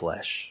will of the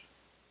flesh?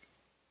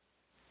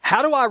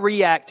 How do I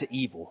react to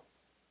evil?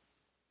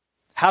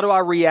 How do I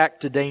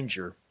react to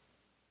danger?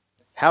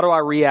 How do I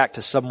react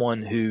to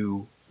someone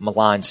who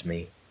maligns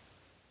me?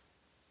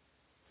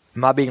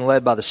 Am I being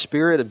led by the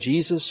Spirit of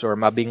Jesus, or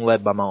am I being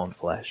led by my own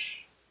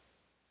flesh?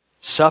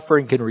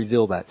 Suffering can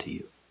reveal that to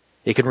you.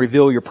 It can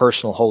reveal your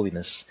personal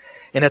holiness.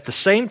 And at the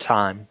same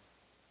time,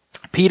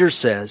 Peter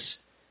says,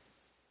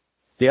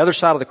 the other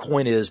side of the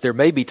coin is there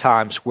may be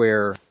times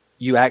where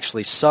you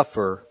actually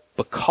suffer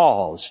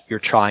because you're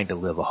trying to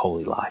live a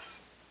holy life.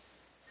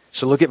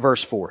 So look at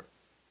verse 4.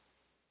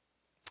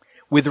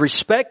 With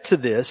respect to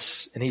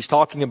this, and he's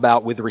talking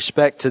about with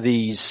respect to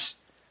these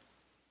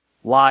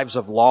lives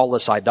of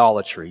lawless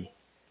idolatry,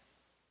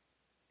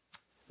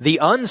 the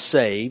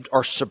unsaved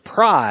are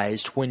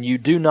surprised when you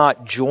do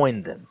not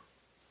join them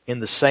in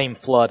the same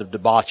flood of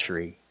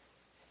debauchery,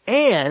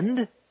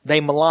 and they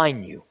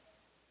malign you.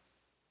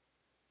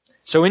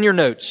 So in your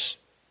notes,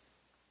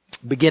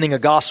 beginning a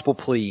gospel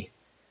plea,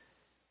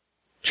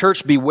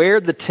 church, beware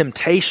the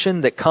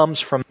temptation that comes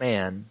from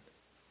man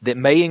that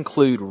may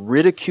include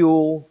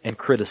ridicule and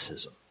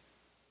criticism.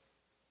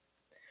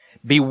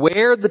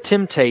 Beware the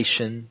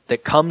temptation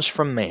that comes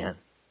from man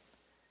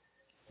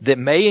that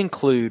may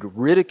include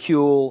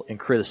ridicule and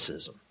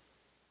criticism.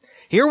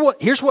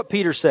 Here's what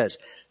Peter says.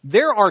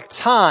 There are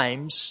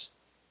times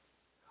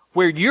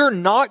where you're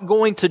not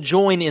going to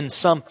join in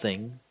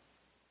something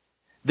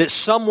that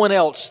someone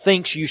else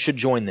thinks you should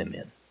join them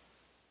in.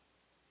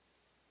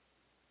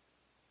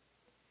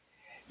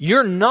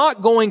 You're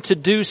not going to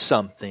do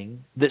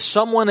something that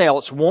someone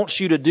else wants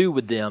you to do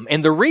with them,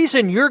 and the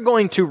reason you're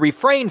going to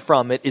refrain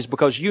from it is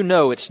because you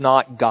know it's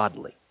not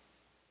godly.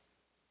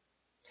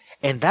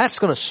 And that's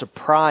going to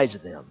surprise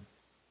them.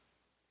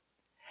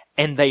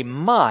 And they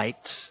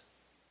might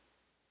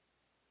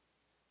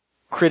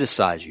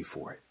criticize you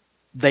for it.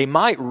 They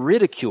might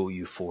ridicule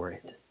you for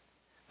it.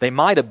 They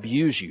might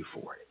abuse you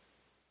for it.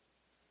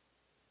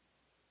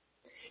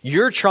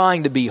 You're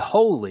trying to be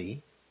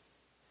holy,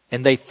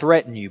 and they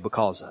threaten you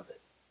because of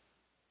it.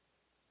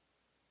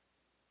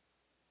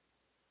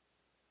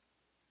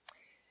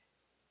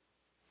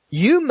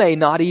 You may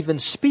not even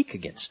speak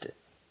against it.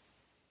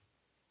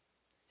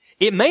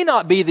 It may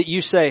not be that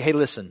you say, hey,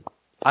 listen,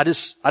 I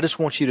just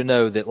want you to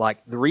know that, like,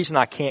 the reason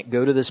I can't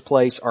go to this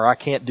place or I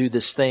can't do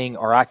this thing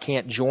or I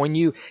can't join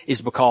you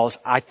is because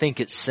I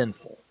think it's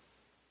sinful.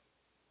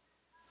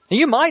 And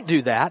you might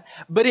do that,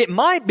 but it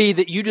might be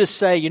that you just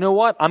say, you know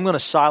what, I'm going to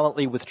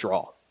silently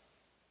withdraw.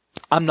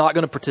 I'm not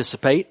going to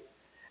participate,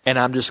 and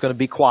I'm just going to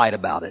be quiet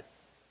about it.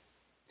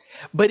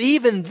 But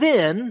even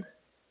then,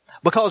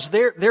 because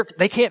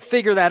they can't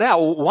figure that out,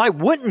 why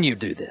wouldn't you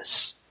do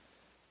this?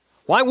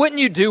 Why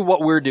wouldn't you do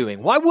what we're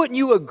doing? Why wouldn't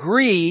you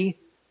agree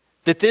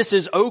that this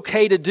is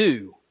okay to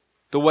do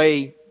the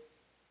way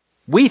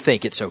we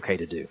think it's okay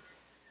to do?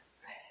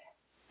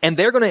 And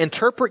they're going to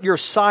interpret your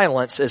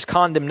silence as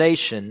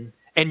condemnation,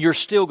 and you're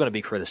still going to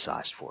be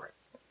criticized for it.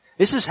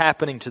 This is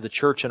happening to the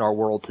church in our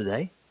world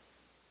today.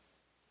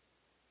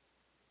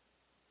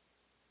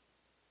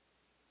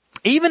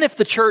 Even if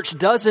the church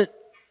doesn't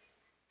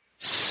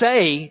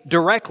say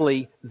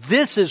directly,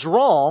 this is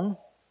wrong,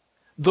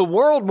 the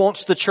world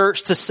wants the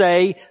church to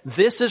say,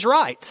 this is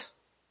right.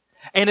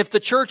 And if the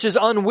church is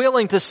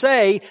unwilling to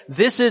say,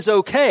 this is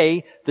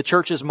okay, the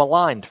church is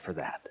maligned for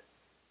that.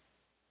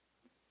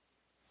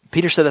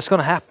 Peter said that's going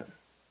to happen.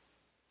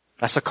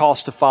 That's the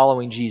cost of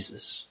following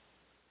Jesus.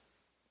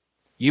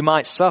 You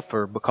might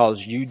suffer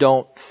because you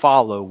don't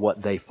follow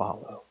what they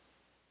follow.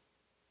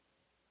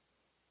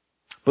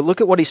 But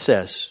look at what he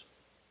says.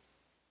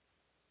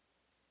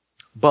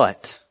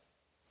 But,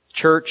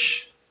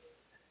 church,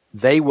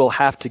 they will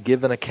have to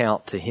give an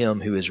account to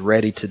him who is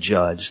ready to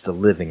judge the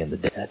living and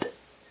the dead.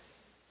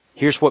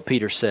 Here's what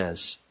Peter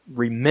says.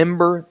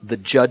 Remember the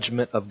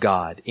judgment of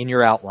God. In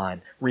your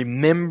outline,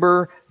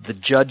 remember the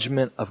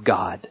judgment of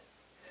God.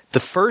 The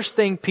first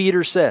thing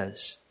Peter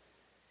says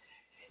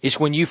is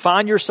when you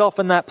find yourself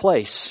in that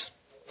place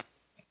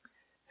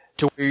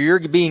to where you're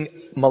being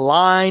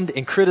maligned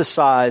and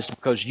criticized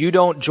because you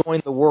don't join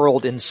the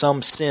world in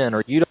some sin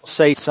or you don't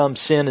say some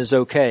sin is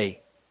okay.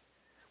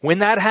 When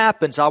that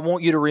happens, I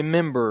want you to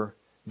remember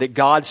that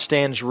God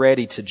stands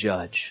ready to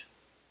judge.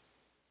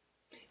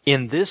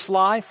 In this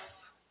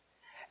life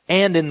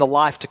and in the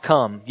life to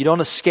come. You don't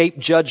escape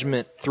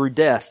judgment through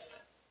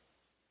death.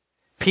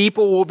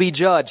 People will be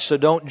judged, so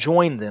don't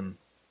join them.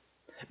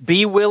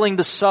 Be willing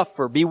to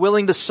suffer. Be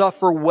willing to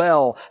suffer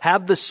well.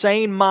 Have the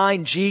same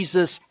mind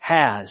Jesus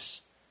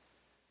has.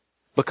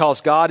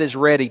 Because God is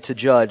ready to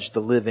judge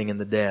the living and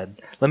the dead.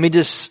 Let me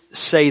just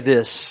say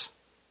this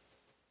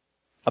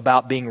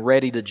about being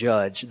ready to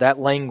judge. That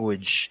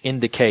language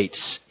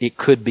indicates it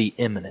could be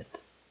imminent.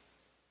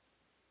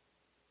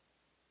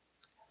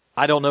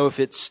 I don't know if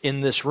it's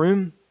in this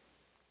room.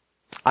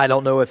 I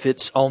don't know if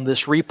it's on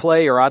this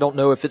replay, or I don't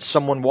know if it's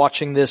someone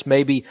watching this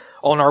maybe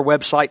on our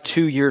website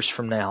 2 years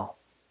from now.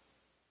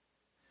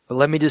 But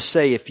let me just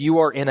say, if you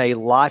are in a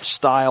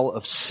lifestyle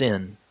of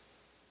sin,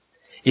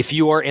 if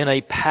you are in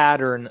a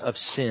pattern of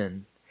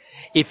sin,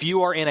 if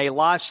you are in a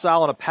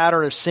lifestyle and a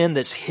pattern of sin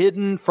that's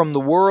hidden from the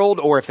world,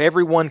 or if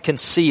everyone can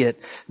see it,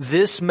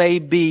 this may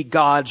be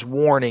God's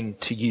warning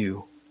to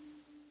you.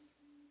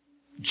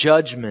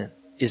 Judgment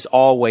is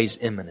always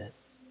imminent.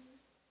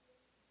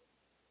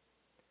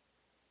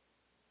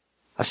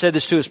 I've said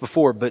this to us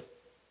before, but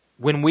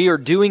when we are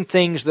doing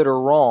things that are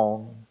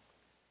wrong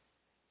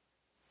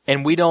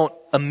and we don't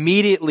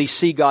immediately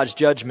see God's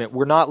judgment,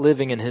 we're not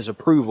living in His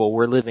approval,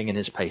 we're living in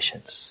His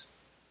patience.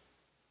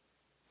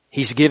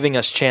 He's giving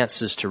us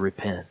chances to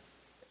repent.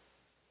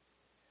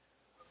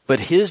 But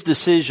His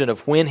decision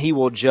of when He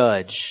will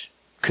judge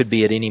could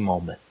be at any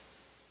moment.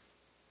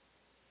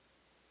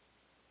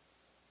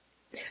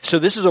 So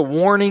this is a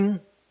warning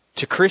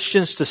to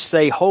Christians to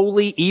stay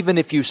holy even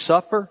if you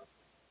suffer.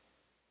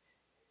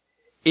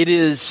 It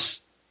is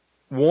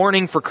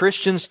warning for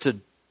Christians to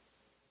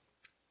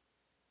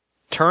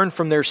turn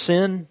from their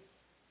sin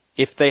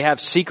if they have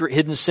secret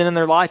hidden sin in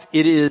their life.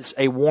 It is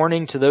a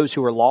warning to those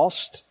who are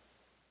lost.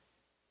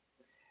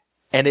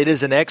 And it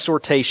is an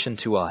exhortation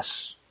to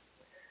us.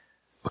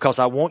 Because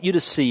I want you to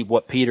see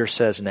what Peter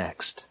says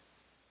next.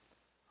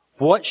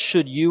 What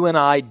should you and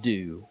I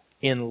do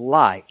in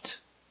light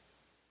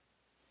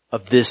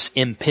of this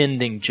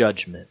impending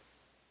judgment?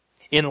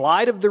 In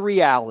light of the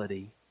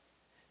reality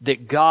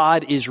that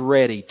God is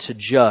ready to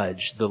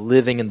judge the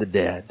living and the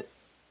dead.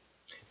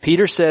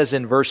 Peter says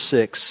in verse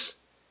 6,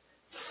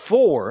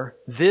 for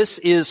this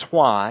is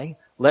why,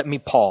 let me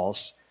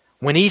pause.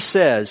 When he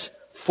says,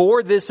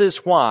 for this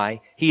is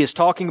why, he is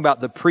talking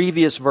about the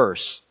previous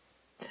verse,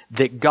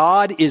 that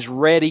God is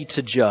ready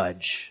to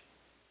judge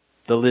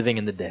the living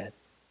and the dead.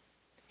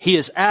 He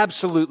is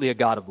absolutely a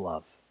God of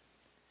love.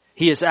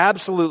 He is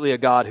absolutely a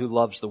God who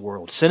loves the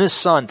world, sent His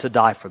Son to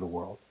die for the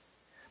world.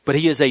 But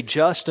He is a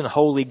just and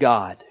holy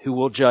God who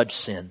will judge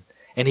sin.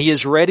 And He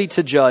is ready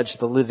to judge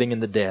the living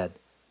and the dead.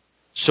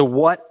 So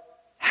what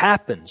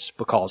happens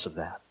because of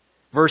that?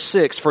 Verse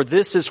 6, for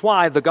this is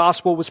why the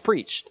gospel was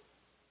preached,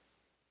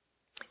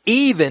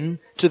 even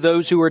to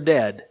those who are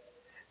dead,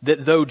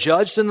 that though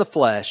judged in the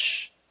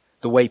flesh,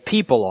 the way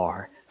people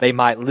are, they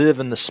might live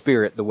in the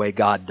Spirit the way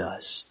God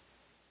does.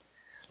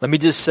 Let me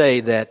just say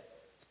that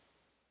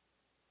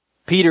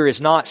Peter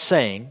is not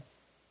saying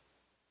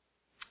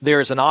there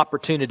is an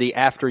opportunity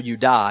after you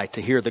die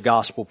to hear the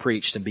gospel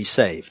preached and be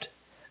saved.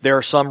 There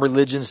are some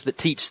religions that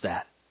teach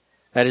that.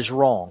 That is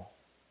wrong.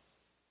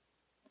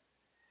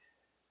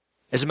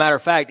 As a matter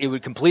of fact, it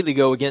would completely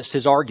go against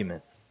his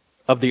argument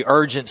of the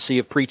urgency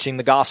of preaching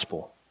the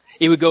gospel.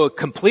 It would go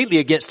completely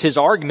against his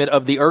argument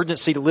of the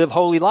urgency to live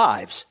holy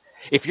lives.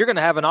 If you're going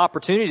to have an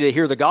opportunity to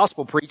hear the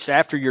gospel preached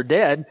after you're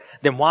dead,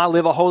 then why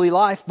live a holy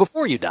life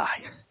before you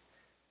die?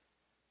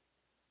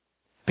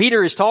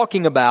 Peter is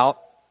talking about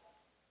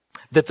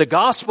that the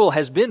gospel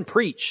has been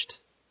preached.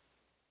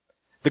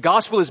 The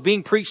gospel is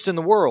being preached in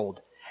the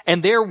world.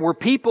 And there were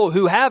people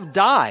who have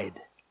died.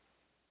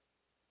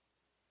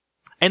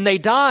 And they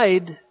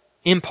died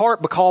in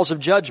part because of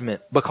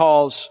judgment,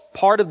 because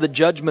part of the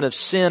judgment of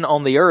sin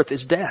on the earth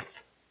is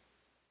death.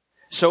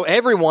 So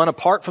everyone,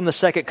 apart from the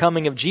second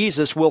coming of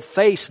Jesus, will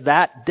face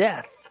that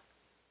death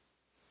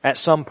at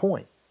some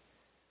point.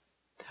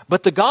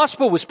 But the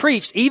gospel was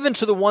preached even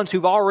to the ones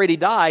who've already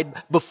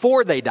died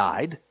before they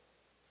died.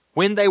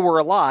 When they were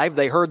alive,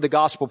 they heard the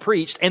gospel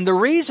preached. And the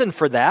reason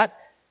for that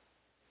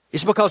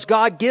is because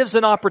God gives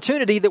an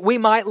opportunity that we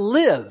might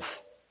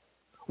live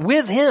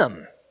with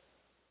Him.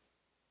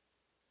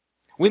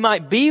 We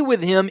might be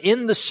with Him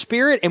in the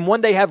Spirit and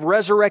one day have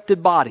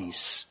resurrected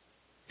bodies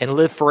and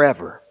live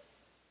forever.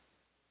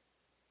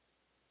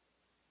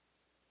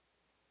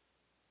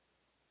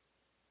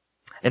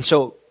 And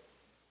so,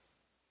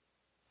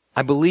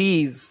 I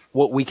believe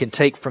what we can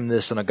take from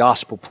this in a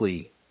gospel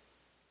plea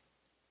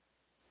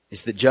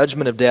is that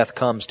judgment of death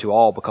comes to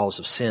all because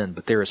of sin,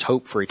 but there is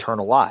hope for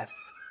eternal life.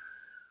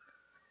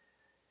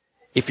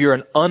 If you're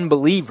an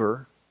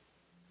unbeliever,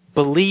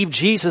 believe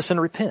Jesus and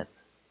repent.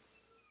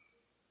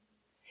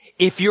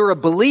 If you're a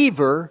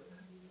believer,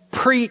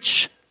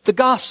 preach the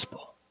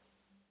gospel.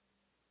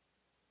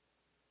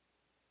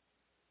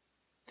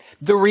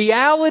 The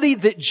reality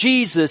that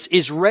Jesus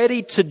is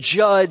ready to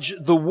judge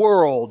the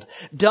world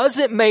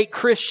doesn't make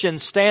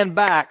Christians stand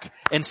back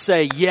and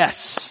say,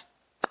 yes,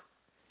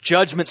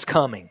 judgment's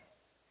coming.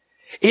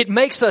 It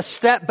makes us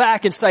step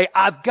back and say,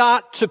 I've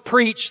got to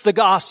preach the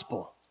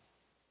gospel.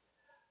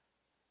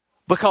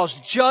 Because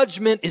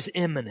judgment is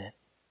imminent.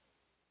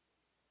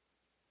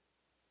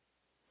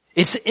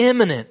 It's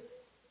imminent.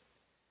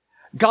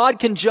 God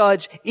can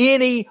judge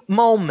any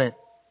moment.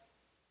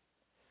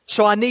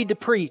 So I need to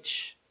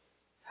preach.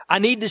 I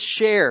need to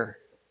share.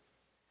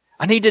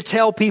 I need to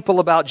tell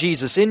people about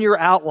Jesus. In your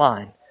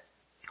outline,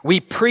 we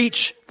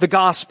preach the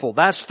gospel.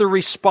 That's the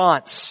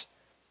response.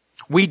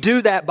 We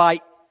do that by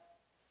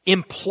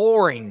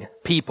imploring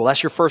people.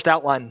 That's your first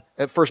outline,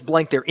 first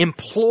blank there.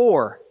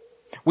 Implore.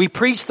 We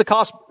preach the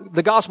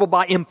gospel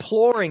by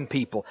imploring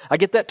people. I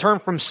get that term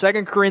from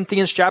 2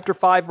 Corinthians chapter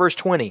 5 verse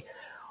 20,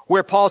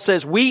 where Paul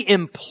says, we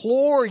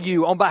implore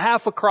you on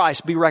behalf of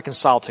Christ, be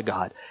reconciled to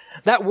God.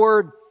 That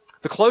word,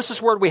 the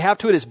closest word we have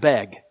to it is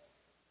beg.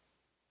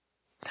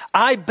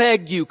 I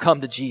beg you, come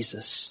to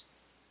Jesus.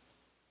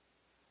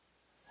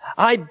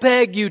 I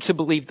beg you to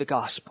believe the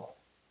gospel.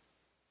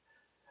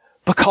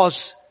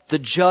 Because the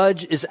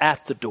judge is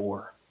at the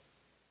door.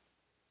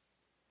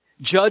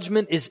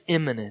 Judgment is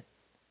imminent.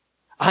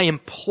 I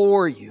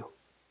implore you,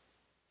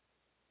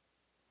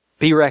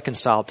 be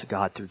reconciled to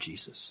God through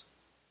Jesus.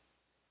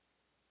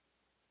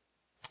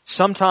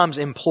 Sometimes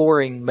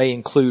imploring may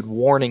include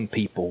warning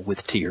people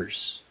with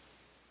tears.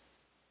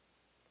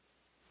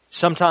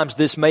 Sometimes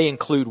this may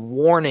include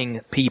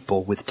warning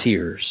people with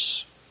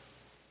tears.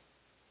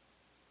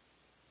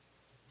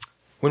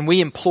 When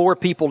we implore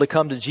people to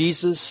come to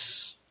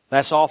Jesus,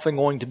 that's often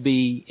going to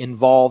be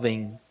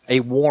involving a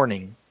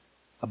warning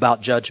about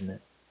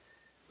judgment.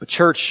 But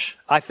church,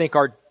 I think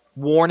our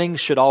warnings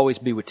should always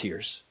be with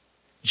tears.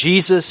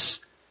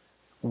 Jesus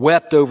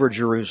wept over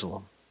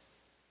Jerusalem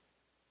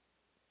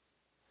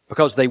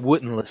because they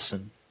wouldn't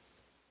listen.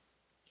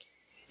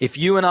 If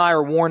you and I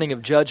are warning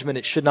of judgment,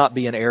 it should not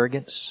be in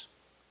arrogance.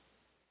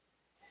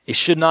 It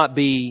should not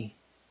be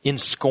in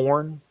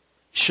scorn.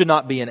 It should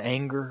not be in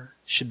anger.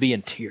 It should be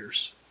in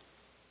tears.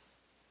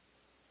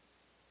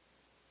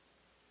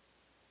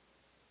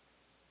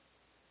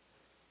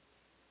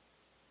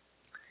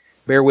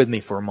 Bear with me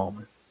for a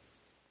moment.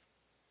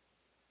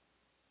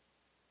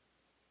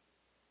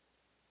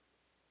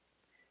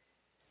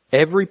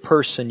 Every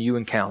person you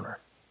encounter,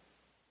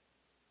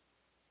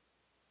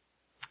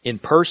 in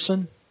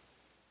person,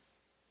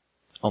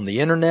 on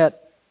the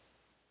internet,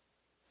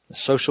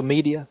 social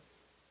media,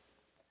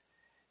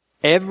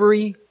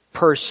 every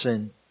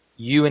person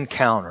you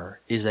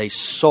encounter is a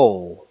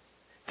soul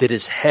that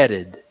is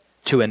headed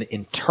to an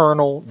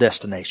eternal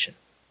destination.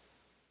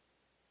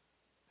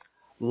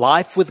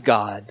 Life with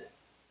God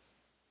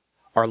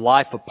or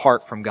life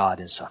apart from God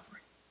in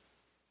suffering.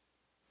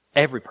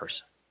 Every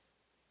person.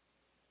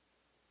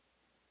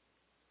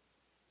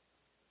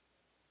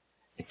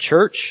 In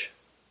church,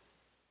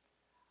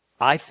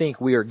 I think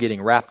we are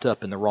getting wrapped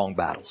up in the wrong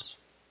battles.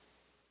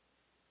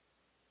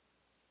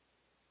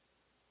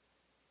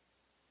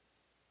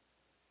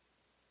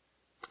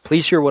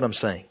 Please hear what I'm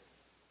saying.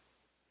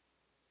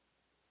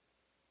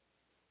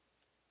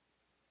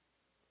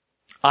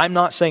 I'm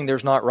not saying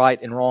there's not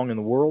right and wrong in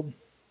the world.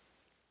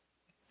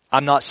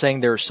 I'm not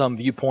saying there are some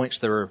viewpoints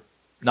that are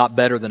not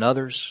better than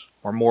others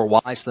or more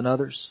wise than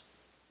others.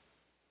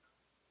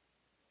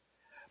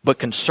 But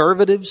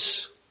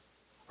conservatives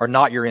are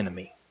not your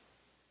enemy.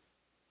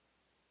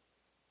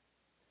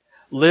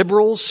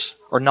 Liberals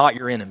are not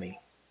your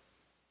enemy.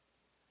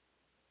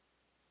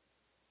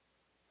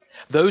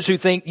 Those who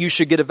think you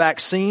should get a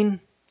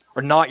vaccine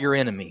are not your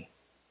enemy.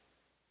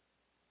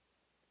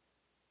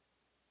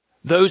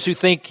 Those who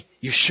think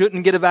you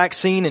shouldn't get a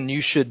vaccine and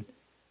you should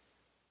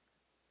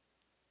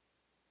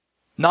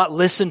not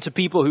listen to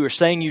people who are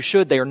saying you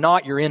should, they are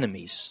not your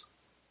enemies.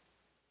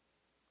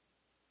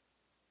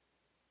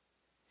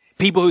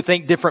 People who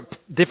think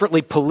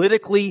differently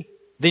politically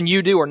than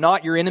you do are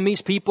not your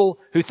enemies. People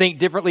who think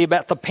differently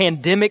about the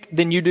pandemic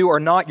than you do are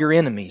not your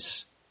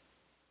enemies.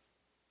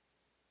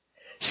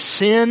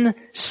 Sin,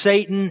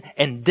 Satan,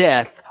 and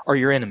death are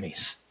your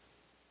enemies.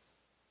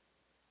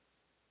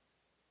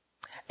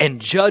 And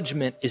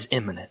judgment is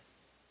imminent.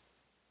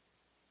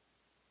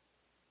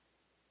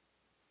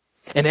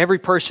 And every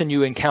person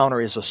you encounter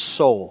is a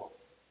soul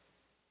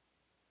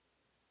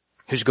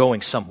who's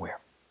going somewhere.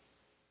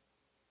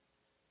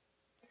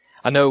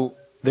 I know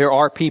there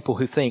are people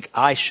who think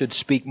I should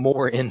speak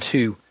more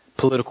into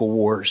political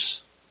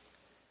wars.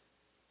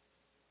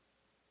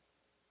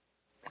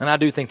 And I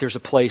do think there's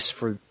a place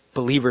for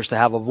believers to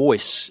have a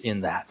voice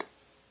in that.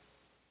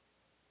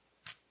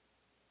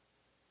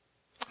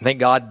 I think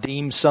God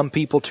deems some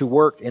people to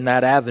work in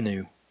that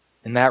avenue,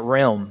 in that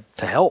realm,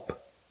 to help.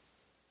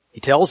 He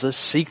tells us,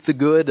 seek the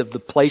good of the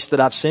place that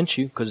I've sent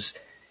you, because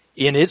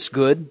in its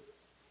good,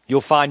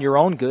 you'll find your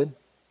own good.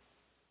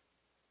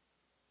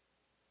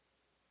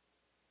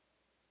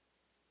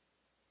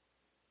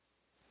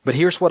 But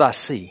here's what I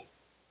see.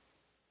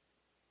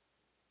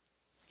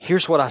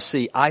 Here's what I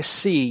see. I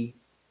see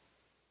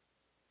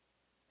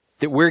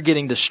that we're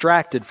getting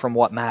distracted from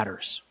what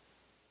matters.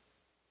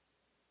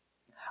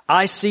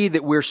 I see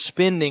that we're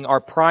spending our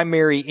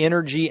primary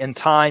energy and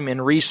time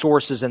and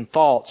resources and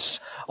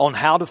thoughts on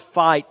how to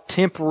fight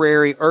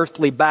temporary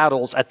earthly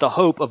battles at the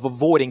hope of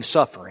avoiding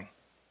suffering.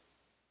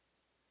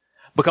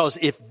 Because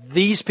if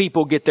these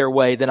people get their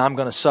way, then I'm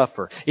going to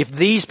suffer. If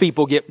these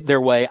people get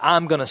their way,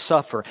 I'm going to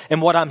suffer.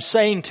 And what I'm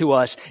saying to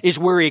us is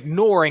we're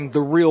ignoring the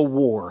real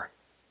war.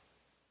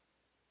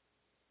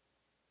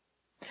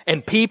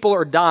 And people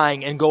are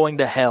dying and going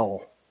to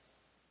hell.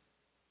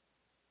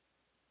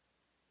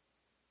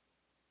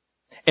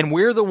 And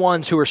we're the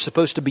ones who are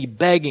supposed to be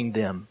begging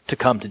them to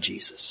come to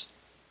Jesus.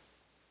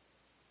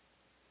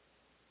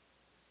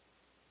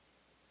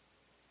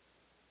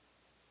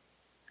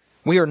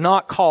 We are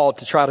not called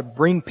to try to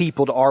bring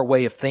people to our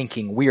way of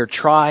thinking. We are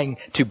trying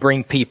to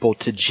bring people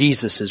to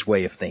Jesus'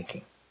 way of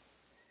thinking.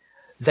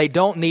 They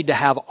don't need to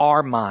have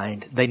our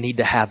mind. They need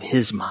to have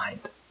His mind.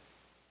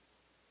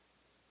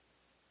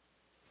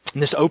 In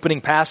this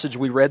opening passage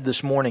we read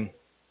this morning,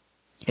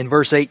 in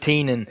verse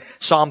 18 in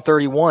Psalm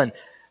 31,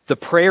 the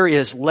prayer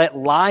is, let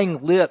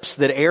lying lips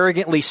that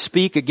arrogantly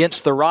speak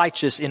against the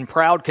righteous in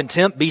proud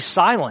contempt be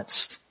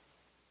silenced.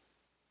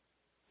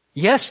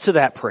 Yes to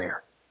that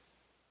prayer.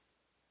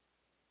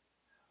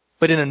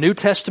 But in a New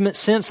Testament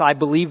sense, I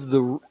believe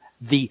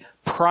the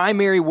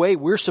primary way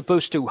we're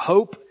supposed to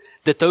hope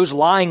that those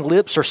lying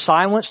lips are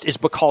silenced is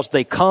because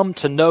they come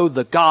to know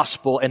the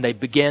gospel and they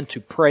begin to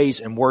praise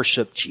and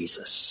worship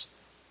Jesus.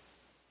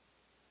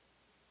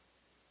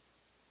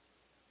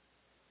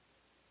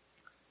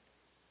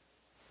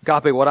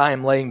 Agape, what I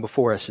am laying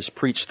before us is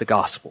preach the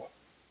gospel.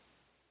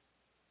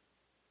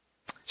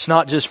 It's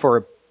not just for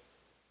a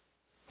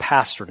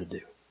pastor to do.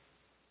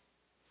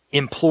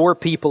 Implore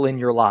people in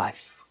your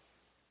life.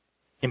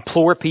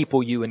 Implore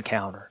people you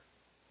encounter.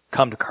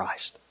 Come to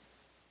Christ.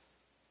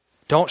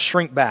 Don't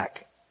shrink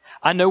back.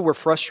 I know we're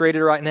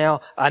frustrated right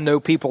now. I know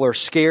people are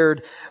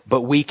scared,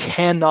 but we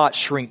cannot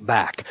shrink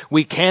back.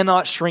 We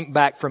cannot shrink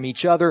back from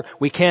each other.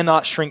 We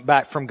cannot shrink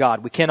back from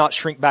God. We cannot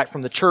shrink back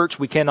from the church.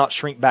 We cannot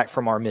shrink back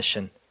from our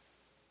mission.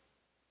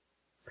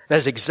 That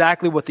is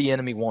exactly what the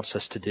enemy wants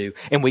us to do.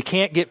 And we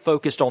can't get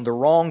focused on the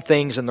wrong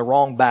things and the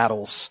wrong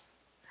battles.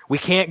 We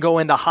can't go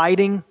into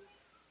hiding,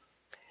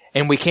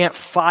 and we can't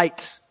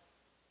fight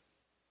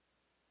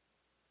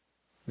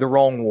the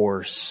wrong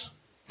wars.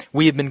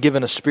 We have been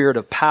given a spirit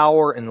of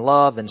power and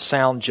love and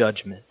sound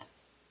judgment.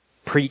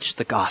 Preach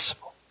the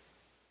gospel.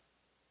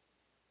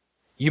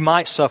 You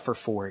might suffer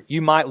for it.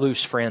 You might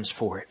lose friends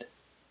for it.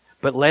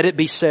 But let it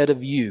be said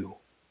of you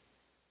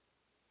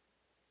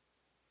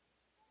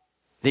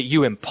that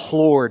you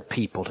implored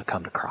people to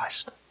come to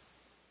Christ.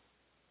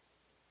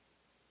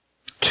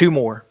 Two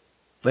more.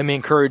 Let me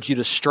encourage you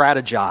to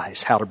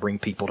strategize how to bring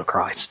people to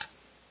Christ.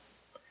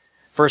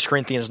 1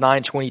 Corinthians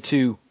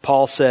 9:22,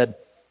 Paul said,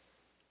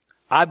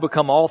 I've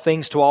become all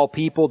things to all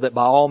people that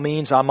by all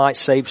means I might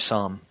save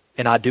some,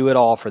 and I do it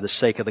all for the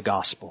sake of the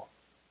gospel.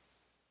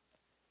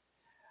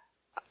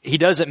 He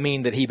doesn't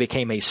mean that he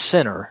became a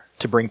sinner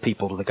to bring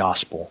people to the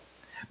gospel,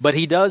 but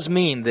he does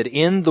mean that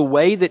in the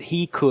way that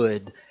he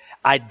could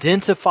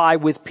identify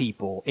with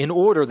people in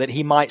order that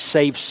he might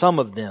save some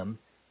of them,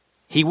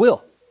 he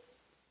will.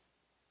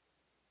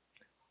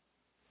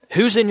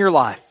 Who's in your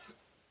life?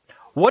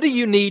 What do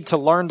you need to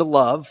learn to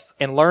love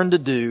and learn to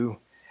do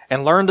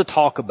and learn to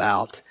talk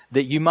about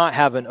that you might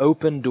have an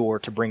open door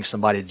to bring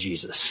somebody to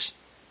Jesus?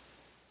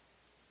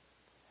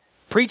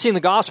 Preaching the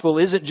gospel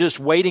isn't just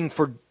waiting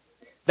for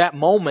that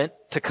moment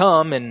to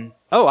come and,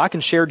 oh, I can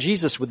share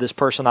Jesus with this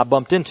person I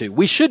bumped into.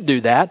 We should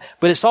do that,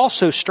 but it's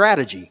also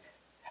strategy.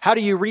 How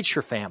do you reach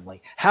your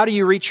family? How do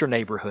you reach your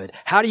neighborhood?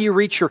 How do you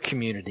reach your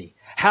community?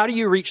 How do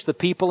you reach the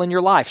people in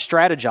your life?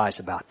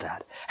 Strategize about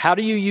that. How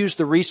do you use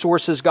the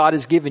resources God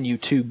has given you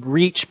to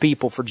reach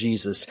people for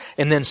Jesus?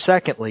 And then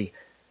thirdly,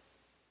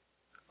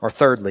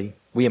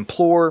 we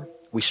implore,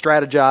 we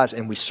strategize,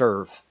 and we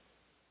serve.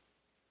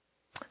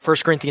 1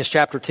 Corinthians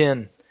chapter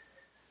 10,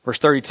 verse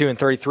 32 and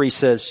 33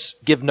 says,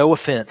 give no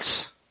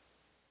offense.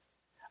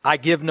 I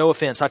give no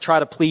offense. I try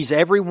to please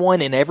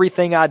everyone in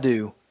everything I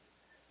do,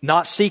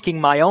 not seeking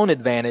my own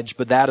advantage,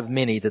 but that of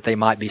many, that they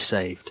might be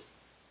saved.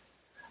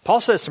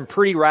 Paul says some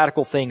pretty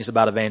radical things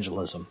about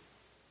evangelism.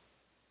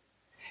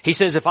 He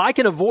says, if I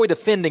can avoid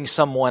offending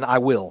someone, I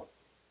will.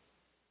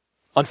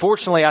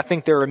 Unfortunately, I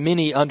think there are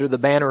many under the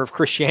banner of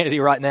Christianity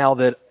right now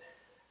that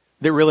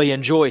that really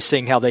enjoy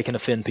seeing how they can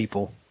offend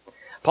people.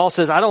 Paul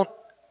says, I don't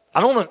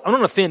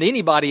offend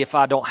anybody if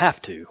I don't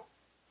have to.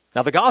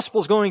 Now the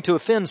gospel is going to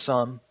offend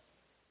some.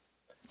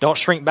 Don't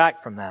shrink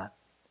back from that.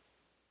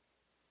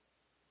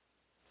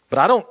 But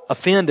I don't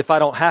offend if I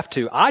don't have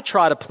to. I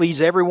try to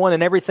please everyone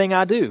in everything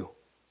I do.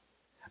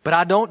 But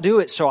I don't do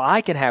it so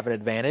I can have an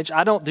advantage.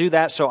 I don't do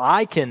that so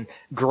I can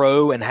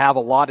grow and have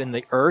a lot in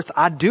the earth.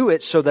 I do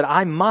it so that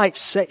I might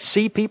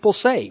see people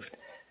saved.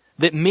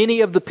 That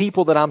many of the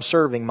people that I'm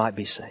serving might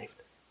be saved.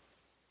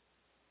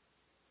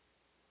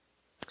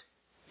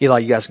 Eli,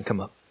 you guys can come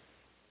up.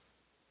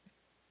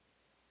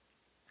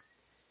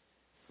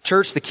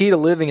 Church, the key to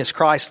living as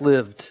Christ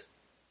lived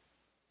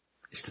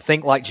is to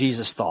think like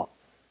Jesus thought.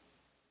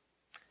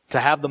 To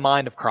have the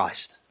mind of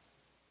Christ.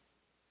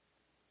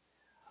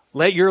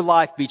 Let your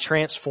life be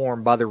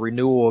transformed by the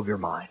renewal of your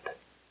mind.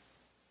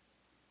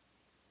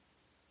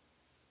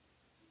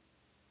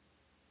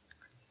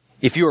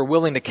 If you are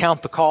willing to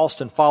count the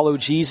cost and follow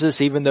Jesus,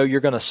 even though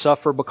you're going to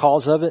suffer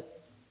because of it,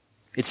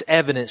 it's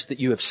evidence that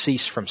you have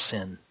ceased from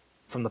sin,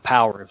 from the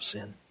power of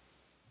sin.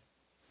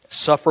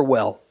 Suffer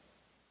well.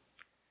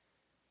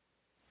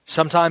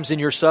 Sometimes in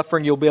your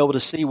suffering, you'll be able to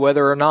see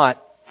whether or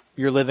not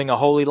you're living a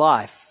holy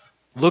life.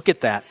 Look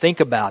at that. Think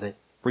about it.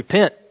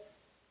 Repent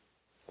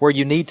where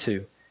you need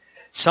to.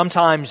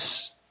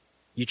 Sometimes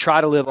you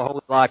try to live a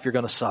holy life, you're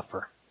going to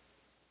suffer.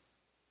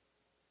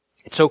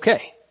 It's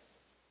okay.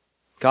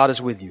 God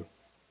is with you.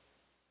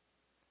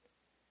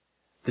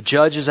 The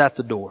judge is at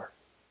the door.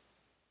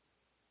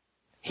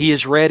 He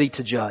is ready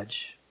to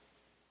judge.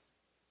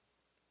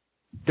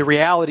 The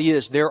reality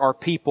is there are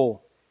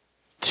people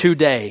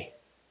today,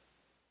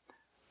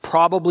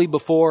 probably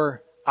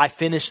before I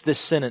finish this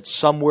sentence,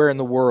 somewhere in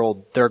the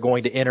world, they're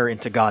going to enter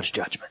into God's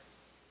judgment.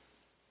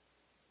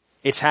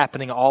 It's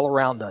happening all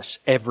around us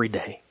every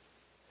day.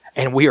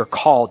 And we are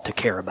called to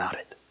care about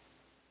it.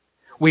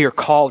 We are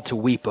called to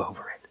weep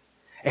over it.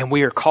 And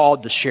we are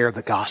called to share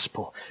the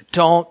gospel.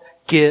 Don't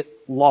get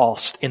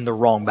lost in the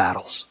wrong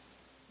battles.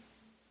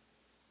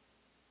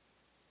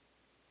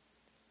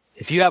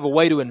 If you have a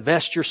way to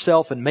invest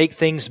yourself and make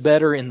things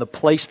better in the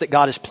place that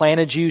God has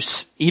planted you,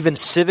 even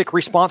civic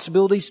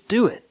responsibilities,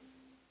 do it.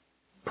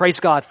 Praise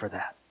God for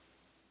that.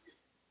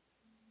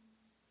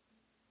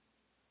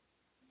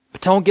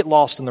 But don't get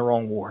lost in the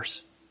wrong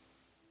wars.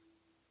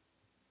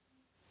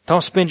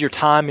 Don't spend your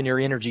time and your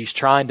energies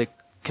trying to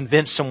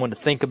convince someone to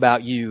think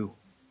about you,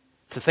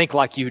 to think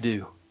like you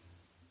do,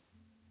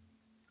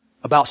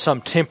 about some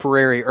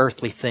temporary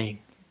earthly thing.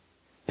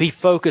 Be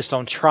focused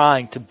on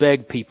trying to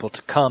beg people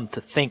to come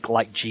to think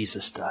like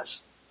Jesus does.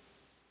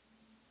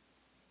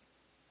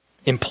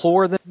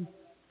 Implore them,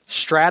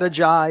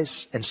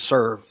 strategize, and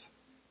serve.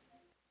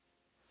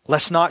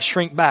 Let's not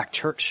shrink back,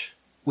 church.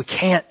 We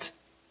can't.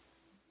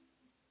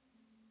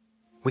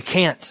 We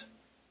can't.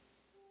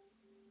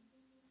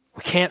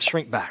 We can't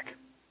shrink back.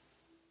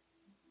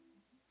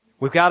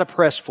 We've got to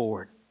press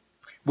forward.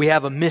 We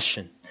have a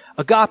mission.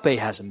 Agape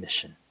has a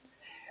mission.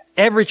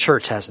 Every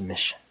church has a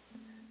mission.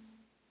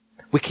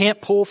 We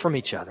can't pull from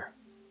each other.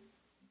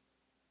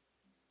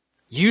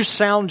 Use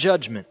sound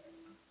judgment,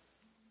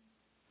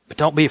 but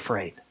don't be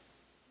afraid.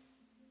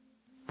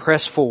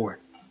 Press forward.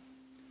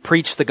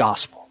 Preach the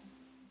gospel.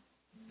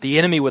 The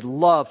enemy would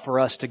love for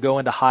us to go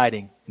into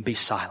hiding and be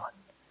silent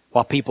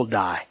while people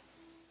die.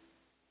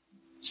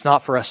 It's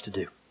not for us to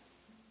do.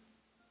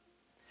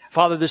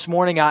 Father, this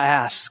morning I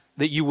ask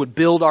that you would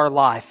build our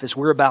life as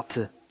we're about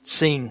to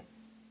sing.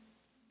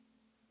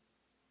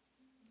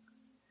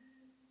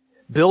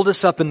 Build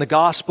us up in the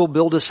gospel.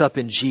 Build us up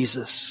in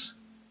Jesus.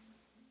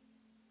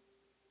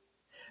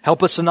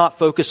 Help us to not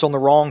focus on the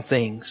wrong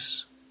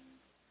things,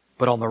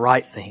 but on the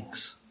right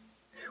things.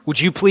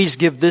 Would you please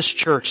give this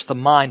church the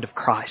mind of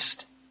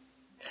Christ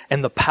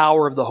and the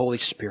power of the Holy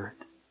Spirit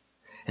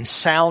and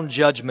sound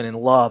judgment and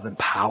love and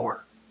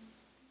power?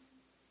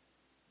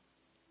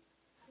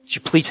 Would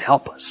you please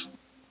help us?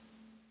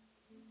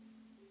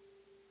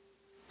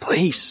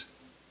 Please.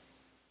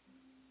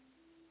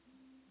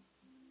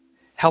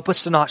 Help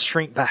us to not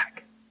shrink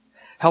back.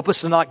 Help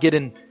us to not get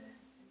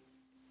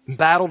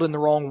embattled in the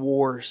wrong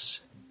wars.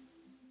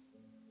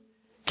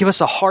 Give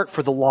us a heart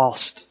for the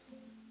lost.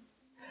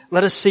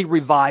 Let us see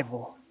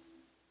revival.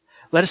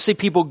 Let us see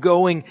people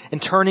going and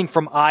turning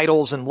from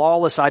idols and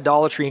lawless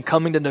idolatry and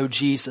coming to know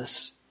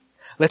Jesus.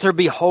 Let there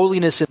be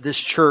holiness in this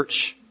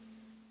church.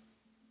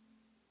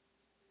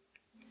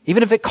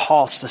 Even if it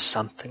costs us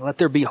something, let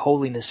there be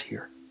holiness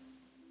here.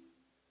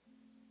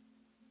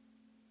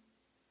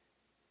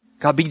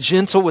 God, be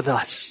gentle with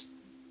us.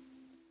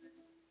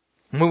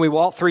 And when we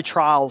walk through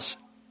trials,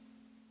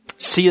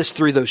 see us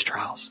through those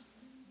trials.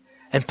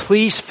 And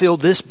please fill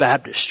this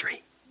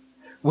baptistry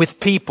with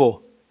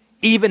people,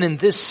 even in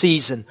this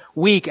season,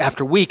 week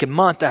after week and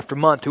month after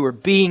month, who are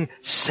being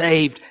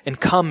saved and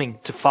coming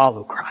to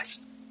follow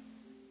Christ.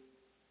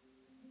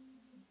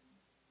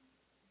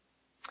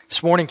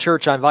 This morning,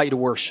 church, I invite you to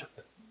worship.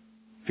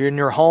 If you're in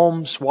your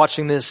homes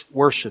watching this,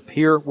 worship.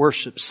 Hear,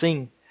 worship,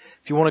 sing.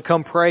 If you want to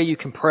come pray, you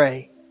can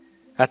pray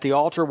at the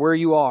altar where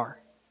you are.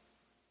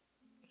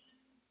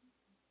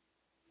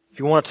 If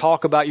you want to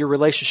talk about your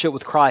relationship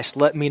with Christ,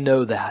 let me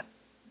know that.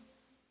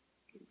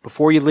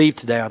 Before you leave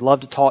today, I'd love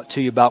to talk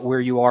to you about where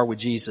you are with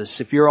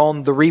Jesus. If you're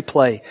on the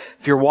replay,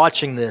 if you're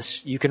watching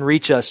this, you can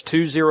reach us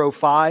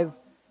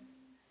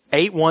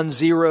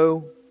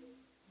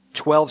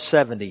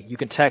 205-810-1270. You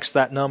can text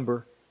that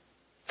number.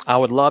 I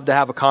would love to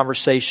have a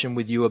conversation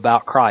with you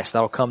about Christ.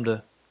 That'll come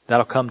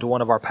to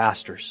one of our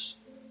pastors.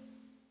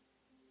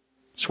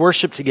 Let's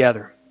worship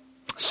together.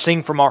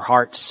 Sing from our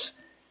hearts.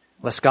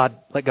 Let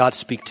God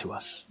speak to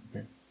us.